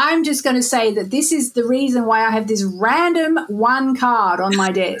 I'm just going to say that this is the reason why I have this random one card on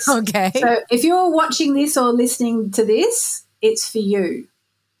my desk. Okay. So if you're watching this or listening to this, it's for you.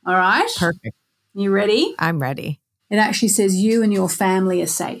 All right? Perfect. You ready? I'm ready. It actually says you and your family are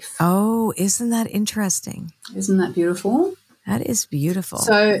safe. Oh, isn't that interesting? Isn't that beautiful? That is beautiful.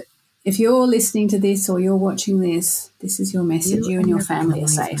 So if you're listening to this or you're watching this, this is your message. You and your family are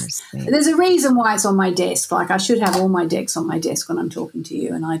safe. There's a reason why it's on my desk. Like I should have all my decks on my desk when I'm talking to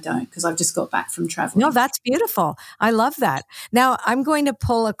you, and I don't because I've just got back from traveling. No, that's beautiful. I love that. Now, I'm going to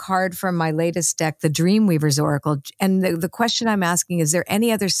pull a card from my latest deck, the Dreamweaver's Oracle. And the question I'm asking, is there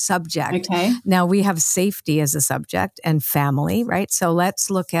any other subject? Okay. Now, we have safety as a subject and family, right? So let's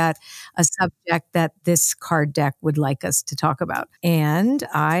look at a subject that this card deck would like us to talk about. And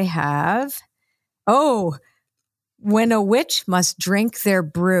I have, when a witch must drink their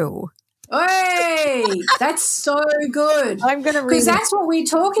brew. Hey, that's so good. I'm going to read it. Because that's what we're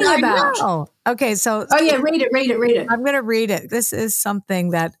talking about. Oh, okay. So, read it. I'm going to read it. This is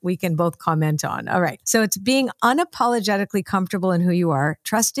something that we can both comment on. All right. So it's being unapologetically comfortable in who you are,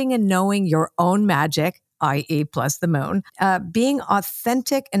 trusting and knowing your own magic, i.e. plus the moon, being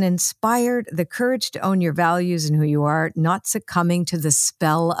authentic and inspired, the courage to own your values and who you are, not succumbing to the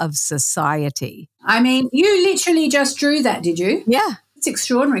spell of society. I mean, you literally just drew that, did you? Yeah. It's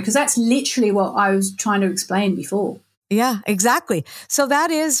extraordinary because that's literally what I was trying to explain before. Yeah, exactly. So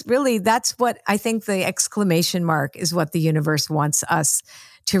that's what I think the exclamation mark is what the universe wants us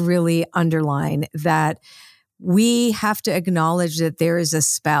to really underline, that we have to acknowledge that there is a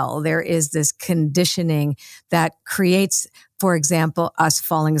spell. There is this conditioning that creates, for example, us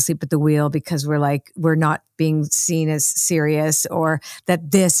falling asleep at the wheel because we're not being seen as serious, or that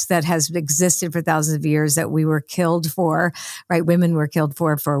has existed for thousands of years that we were killed for, right? Women were killed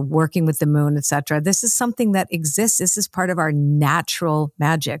for working with the moon, etc. This is something that exists. This is part of our natural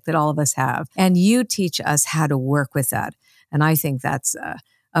magic that all of us have. And you teach us how to work with that. And I think that's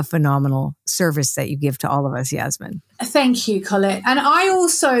a phenomenal service that you give to all of us, Yasmin. Thank you, Colette. And I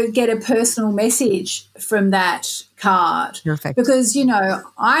also get a personal message from that card. Perfect. Because,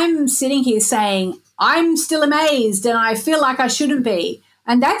 I'm sitting here saying, I'm still amazed and I feel like I shouldn't be.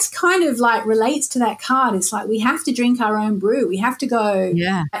 And that's kind of like relates to that card. It's like we have to drink our own brew. We have to go.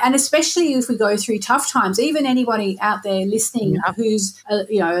 Yeah. And especially if we go through tough times, even anybody out there listening who's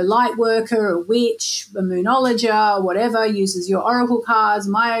a light worker, a witch, a moonologer, whatever, uses your oracle cards,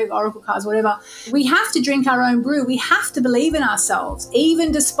 my oracle cards, whatever. We have to drink our own brew. We have to believe in ourselves,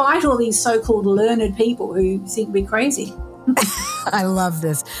 even despite all these so-called learned people who think we're crazy. I love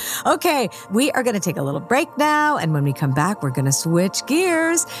this. Okay, we are going to take a little break now. And when we come back, we're going to switch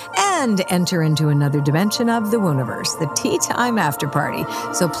gears and enter into another dimension of the Wooniverse, the Tea Time After Party.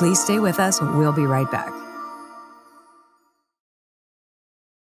 So please stay with us. We'll be right back.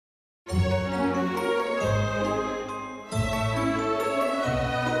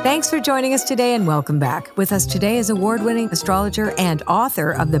 Thanks for joining us today and welcome back. With us today is award-winning astrologer and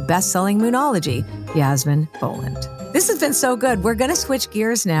author of the best-selling Moonology, Yasmin Boland. This has been so good. We're going to switch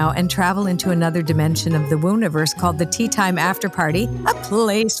gears now and travel into another dimension of the Wooniverse called the Tea Time After Party, a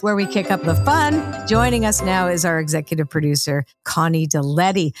place where we kick up the fun. Joining us now is our executive producer, Connie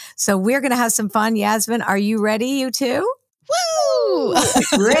Deletti. So we're going to have some fun. Yasmin, are you ready, you two? Woo!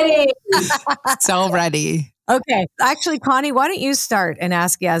 Ready. So ready. Okay. Actually, Connie, why don't you start and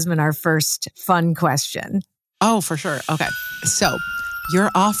ask Yasmin our first fun question? Oh, for sure. Okay. So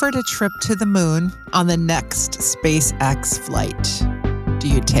you're offered a trip to the moon on the next SpaceX flight. Do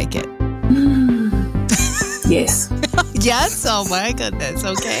you take it? Yes. Yes? Oh my goodness.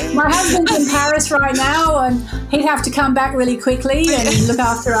 Okay. My husband's in Paris right now and he'd have to come back really quickly and look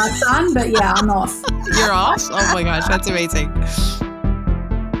after our son. But yeah, I'm off. You're off? Oh my gosh, that's amazing.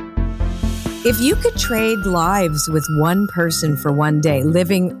 If you could trade lives with one person for one day,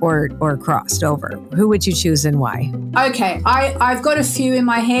 living or crossed over, who would you choose and why? Okay, I've got a few in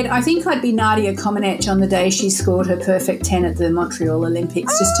my head. I think I'd be Nadia Comaneci on the day she scored her perfect 10 at the Montreal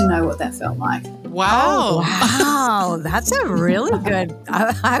Olympics, just to know what that felt like. Wow. Wow, that's a really good.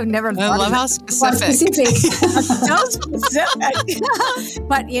 I've never thought I love of how it. specific. So specific.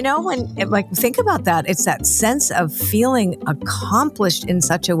 But when think about that, it's that sense of feeling accomplished in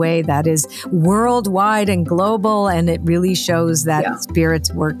such a way that is worldwide and global, and it really shows that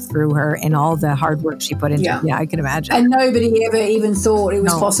spirits worked through her and all the hard work she put into it. Yeah, I can imagine. And nobody ever even thought it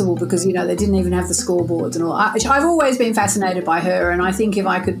was possible because, they didn't even have the scoreboards and all. I've always been fascinated by her, and I think if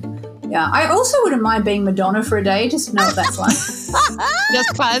I could... Yeah, I also wouldn't mind being Madonna for a day, just to know what that's like.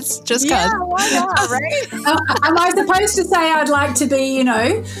 Just cause. Yeah, why not, right? Am I supposed to say I'd like to be,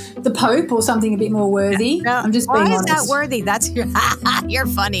 the Pope or something a bit more worthy? No, I'm just being honest. Why is that worthy? That's you're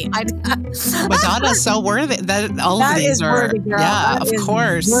funny. Madonna's so worthy. All of these are worthy, girl. Yeah, that of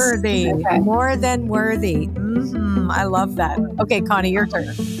course. Worthy. Okay. More than worthy. I love that. Okay, Connie, your turn.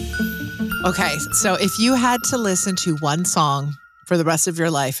 Okay, so if you had to listen to one song for the rest of your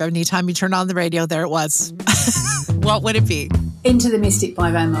life, anytime you turn on the radio, there it was. What would it be? Into the Mystic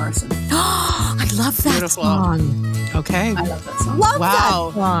by Van Morrison. I love that Beautiful. song. Okay. I love that song. Love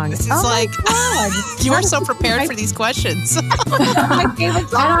Wow. that song. This is my God. you are so prepared for these questions. My favorite And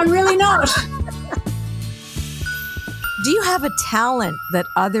song. I'm really not. Do you have a talent that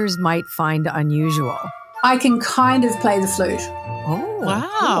others might find unusual? I can kind of play the flute. Oh,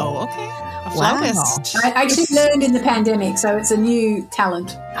 Wow. Okay. A flautist. I actually learned in the pandemic, so it's a new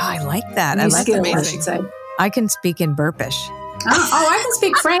talent. I like that. New I like skill, that. I should say. I can speak in Burpish. I can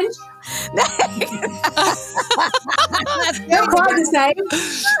speak French. Not quite the same.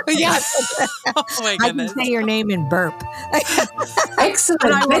 Yes. Oh my I can goodness. say your name in burp. Excellent.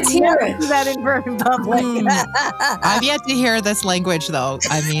 And I Let's will hear never it. do that in public. I've yet to hear this language, though.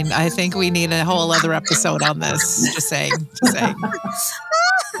 I mean, I think we need a whole other episode on this. Just saying.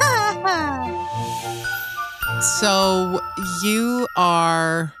 So you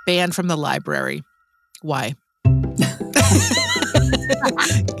are banned from the library. Why?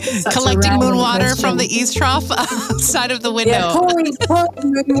 Collecting moon water from the east trough outside of the window. Yeah, pouring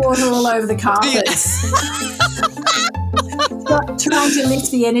moon water all over the carpets. Trying to lift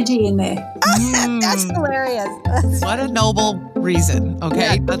the energy in there. That's hilarious. What a noble reason.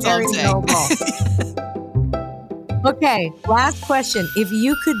 Okay, that's all I'm saying. Okay, last question. If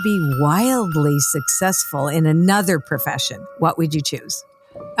you could be wildly successful in another profession, what would you choose?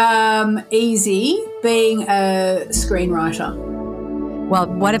 Easy, being a screenwriter. Well,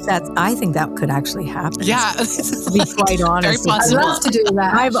 what if I think that could actually happen. Yeah. To be quite honest. Very I'd possible. love to do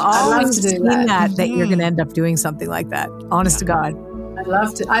that. I've always to do seen that. that you're going to end up doing something like that. Honest to God. I'd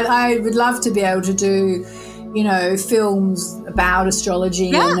love to. I would love to be able to do, films about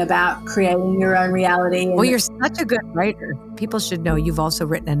astrology and about creating your own reality. Well, you're such a good writer. People should know you've also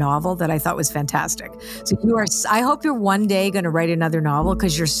written a novel that I thought was fantastic. So I hope you're one day going to write another novel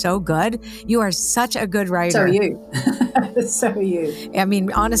because you're so good. You are such a good writer. So are you. So are you. I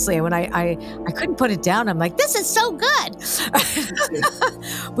mean, honestly, when I couldn't put it down, I'm like, this is so good.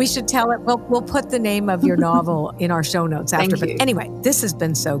 We should tell it. We'll put the name of your novel in our show notes after. Thank you. But anyway, this has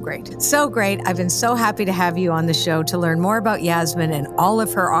been so great. So great. I've been so happy to have you on the show to learn more about Yasmin and all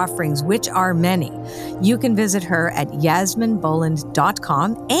of her offerings, which are many. You can visit her at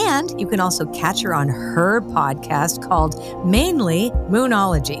yasminboland.com, and you can also catch her on her podcast called Mainly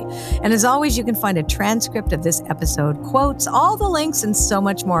Moonology. And as always, you can find a transcript of this episode, quotes, all the links, and so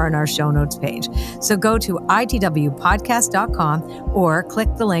much more on our show notes page. So go to itwpodcast.com or click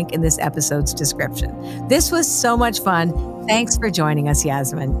the link in this episode's description. This was so much fun. Thanks for joining us,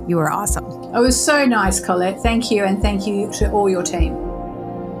 Yasmin. You were awesome. It was so nice, Colette. Thank you, and thank you to all your team.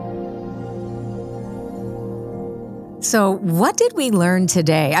 So what did we learn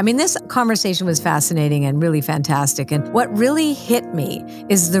today? I mean, this conversation was fascinating and really fantastic. And what really hit me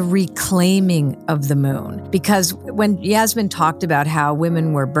is the reclaiming of the moon. Because when Yasmin talked about how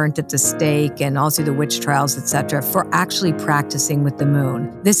women were burnt at the stake and also the witch trials, etc., for actually practicing with the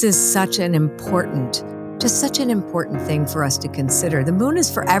moon, this is such an important thing for us to consider. The moon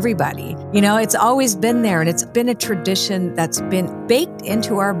is for everybody. It's always been there, and it's been a tradition that's been baked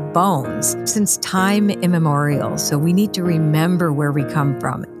into our bones since time immemorial. So we need to remember where we come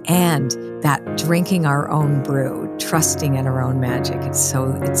from and that drinking our own brew, trusting in our own magic. It's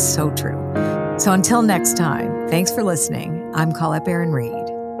so true. So until next time, thanks for listening. I'm Colette Barron-Reed.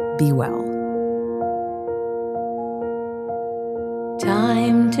 Be well.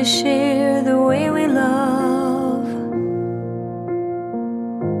 Time to share the way we love.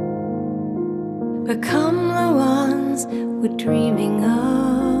 Become the ones we're dreaming of.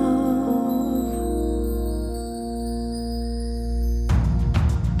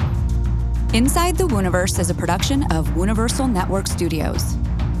 Inside the Wooniverse is a production of Wooniversal Network Studios.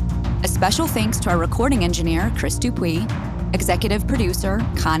 A special thanks to our recording engineer, Chris Dupuis, executive producer,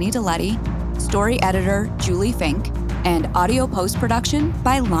 Connie Deletti, story editor, Julie Fink, and audio post-production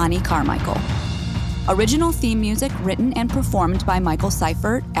by Lonnie Carmichael. Original theme music written and performed by Michael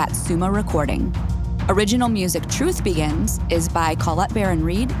Seifert at Suma Recording. Original music Truth Begins is by Colette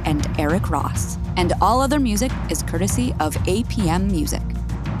Barron-Reed and Eric Ross. And all other music is courtesy of APM Music.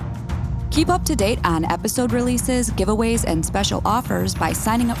 Keep up to date on episode releases, giveaways, and special offers by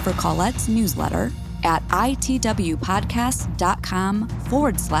signing up for Colette's newsletter at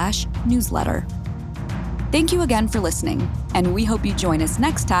itwpodcast.com/newsletter. Thank you again for listening, and we hope you join us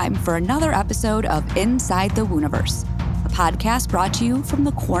next time for another episode of Inside the Wooniverse, a podcast brought to you from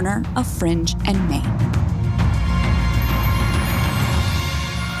the corner of Fringe and Maine.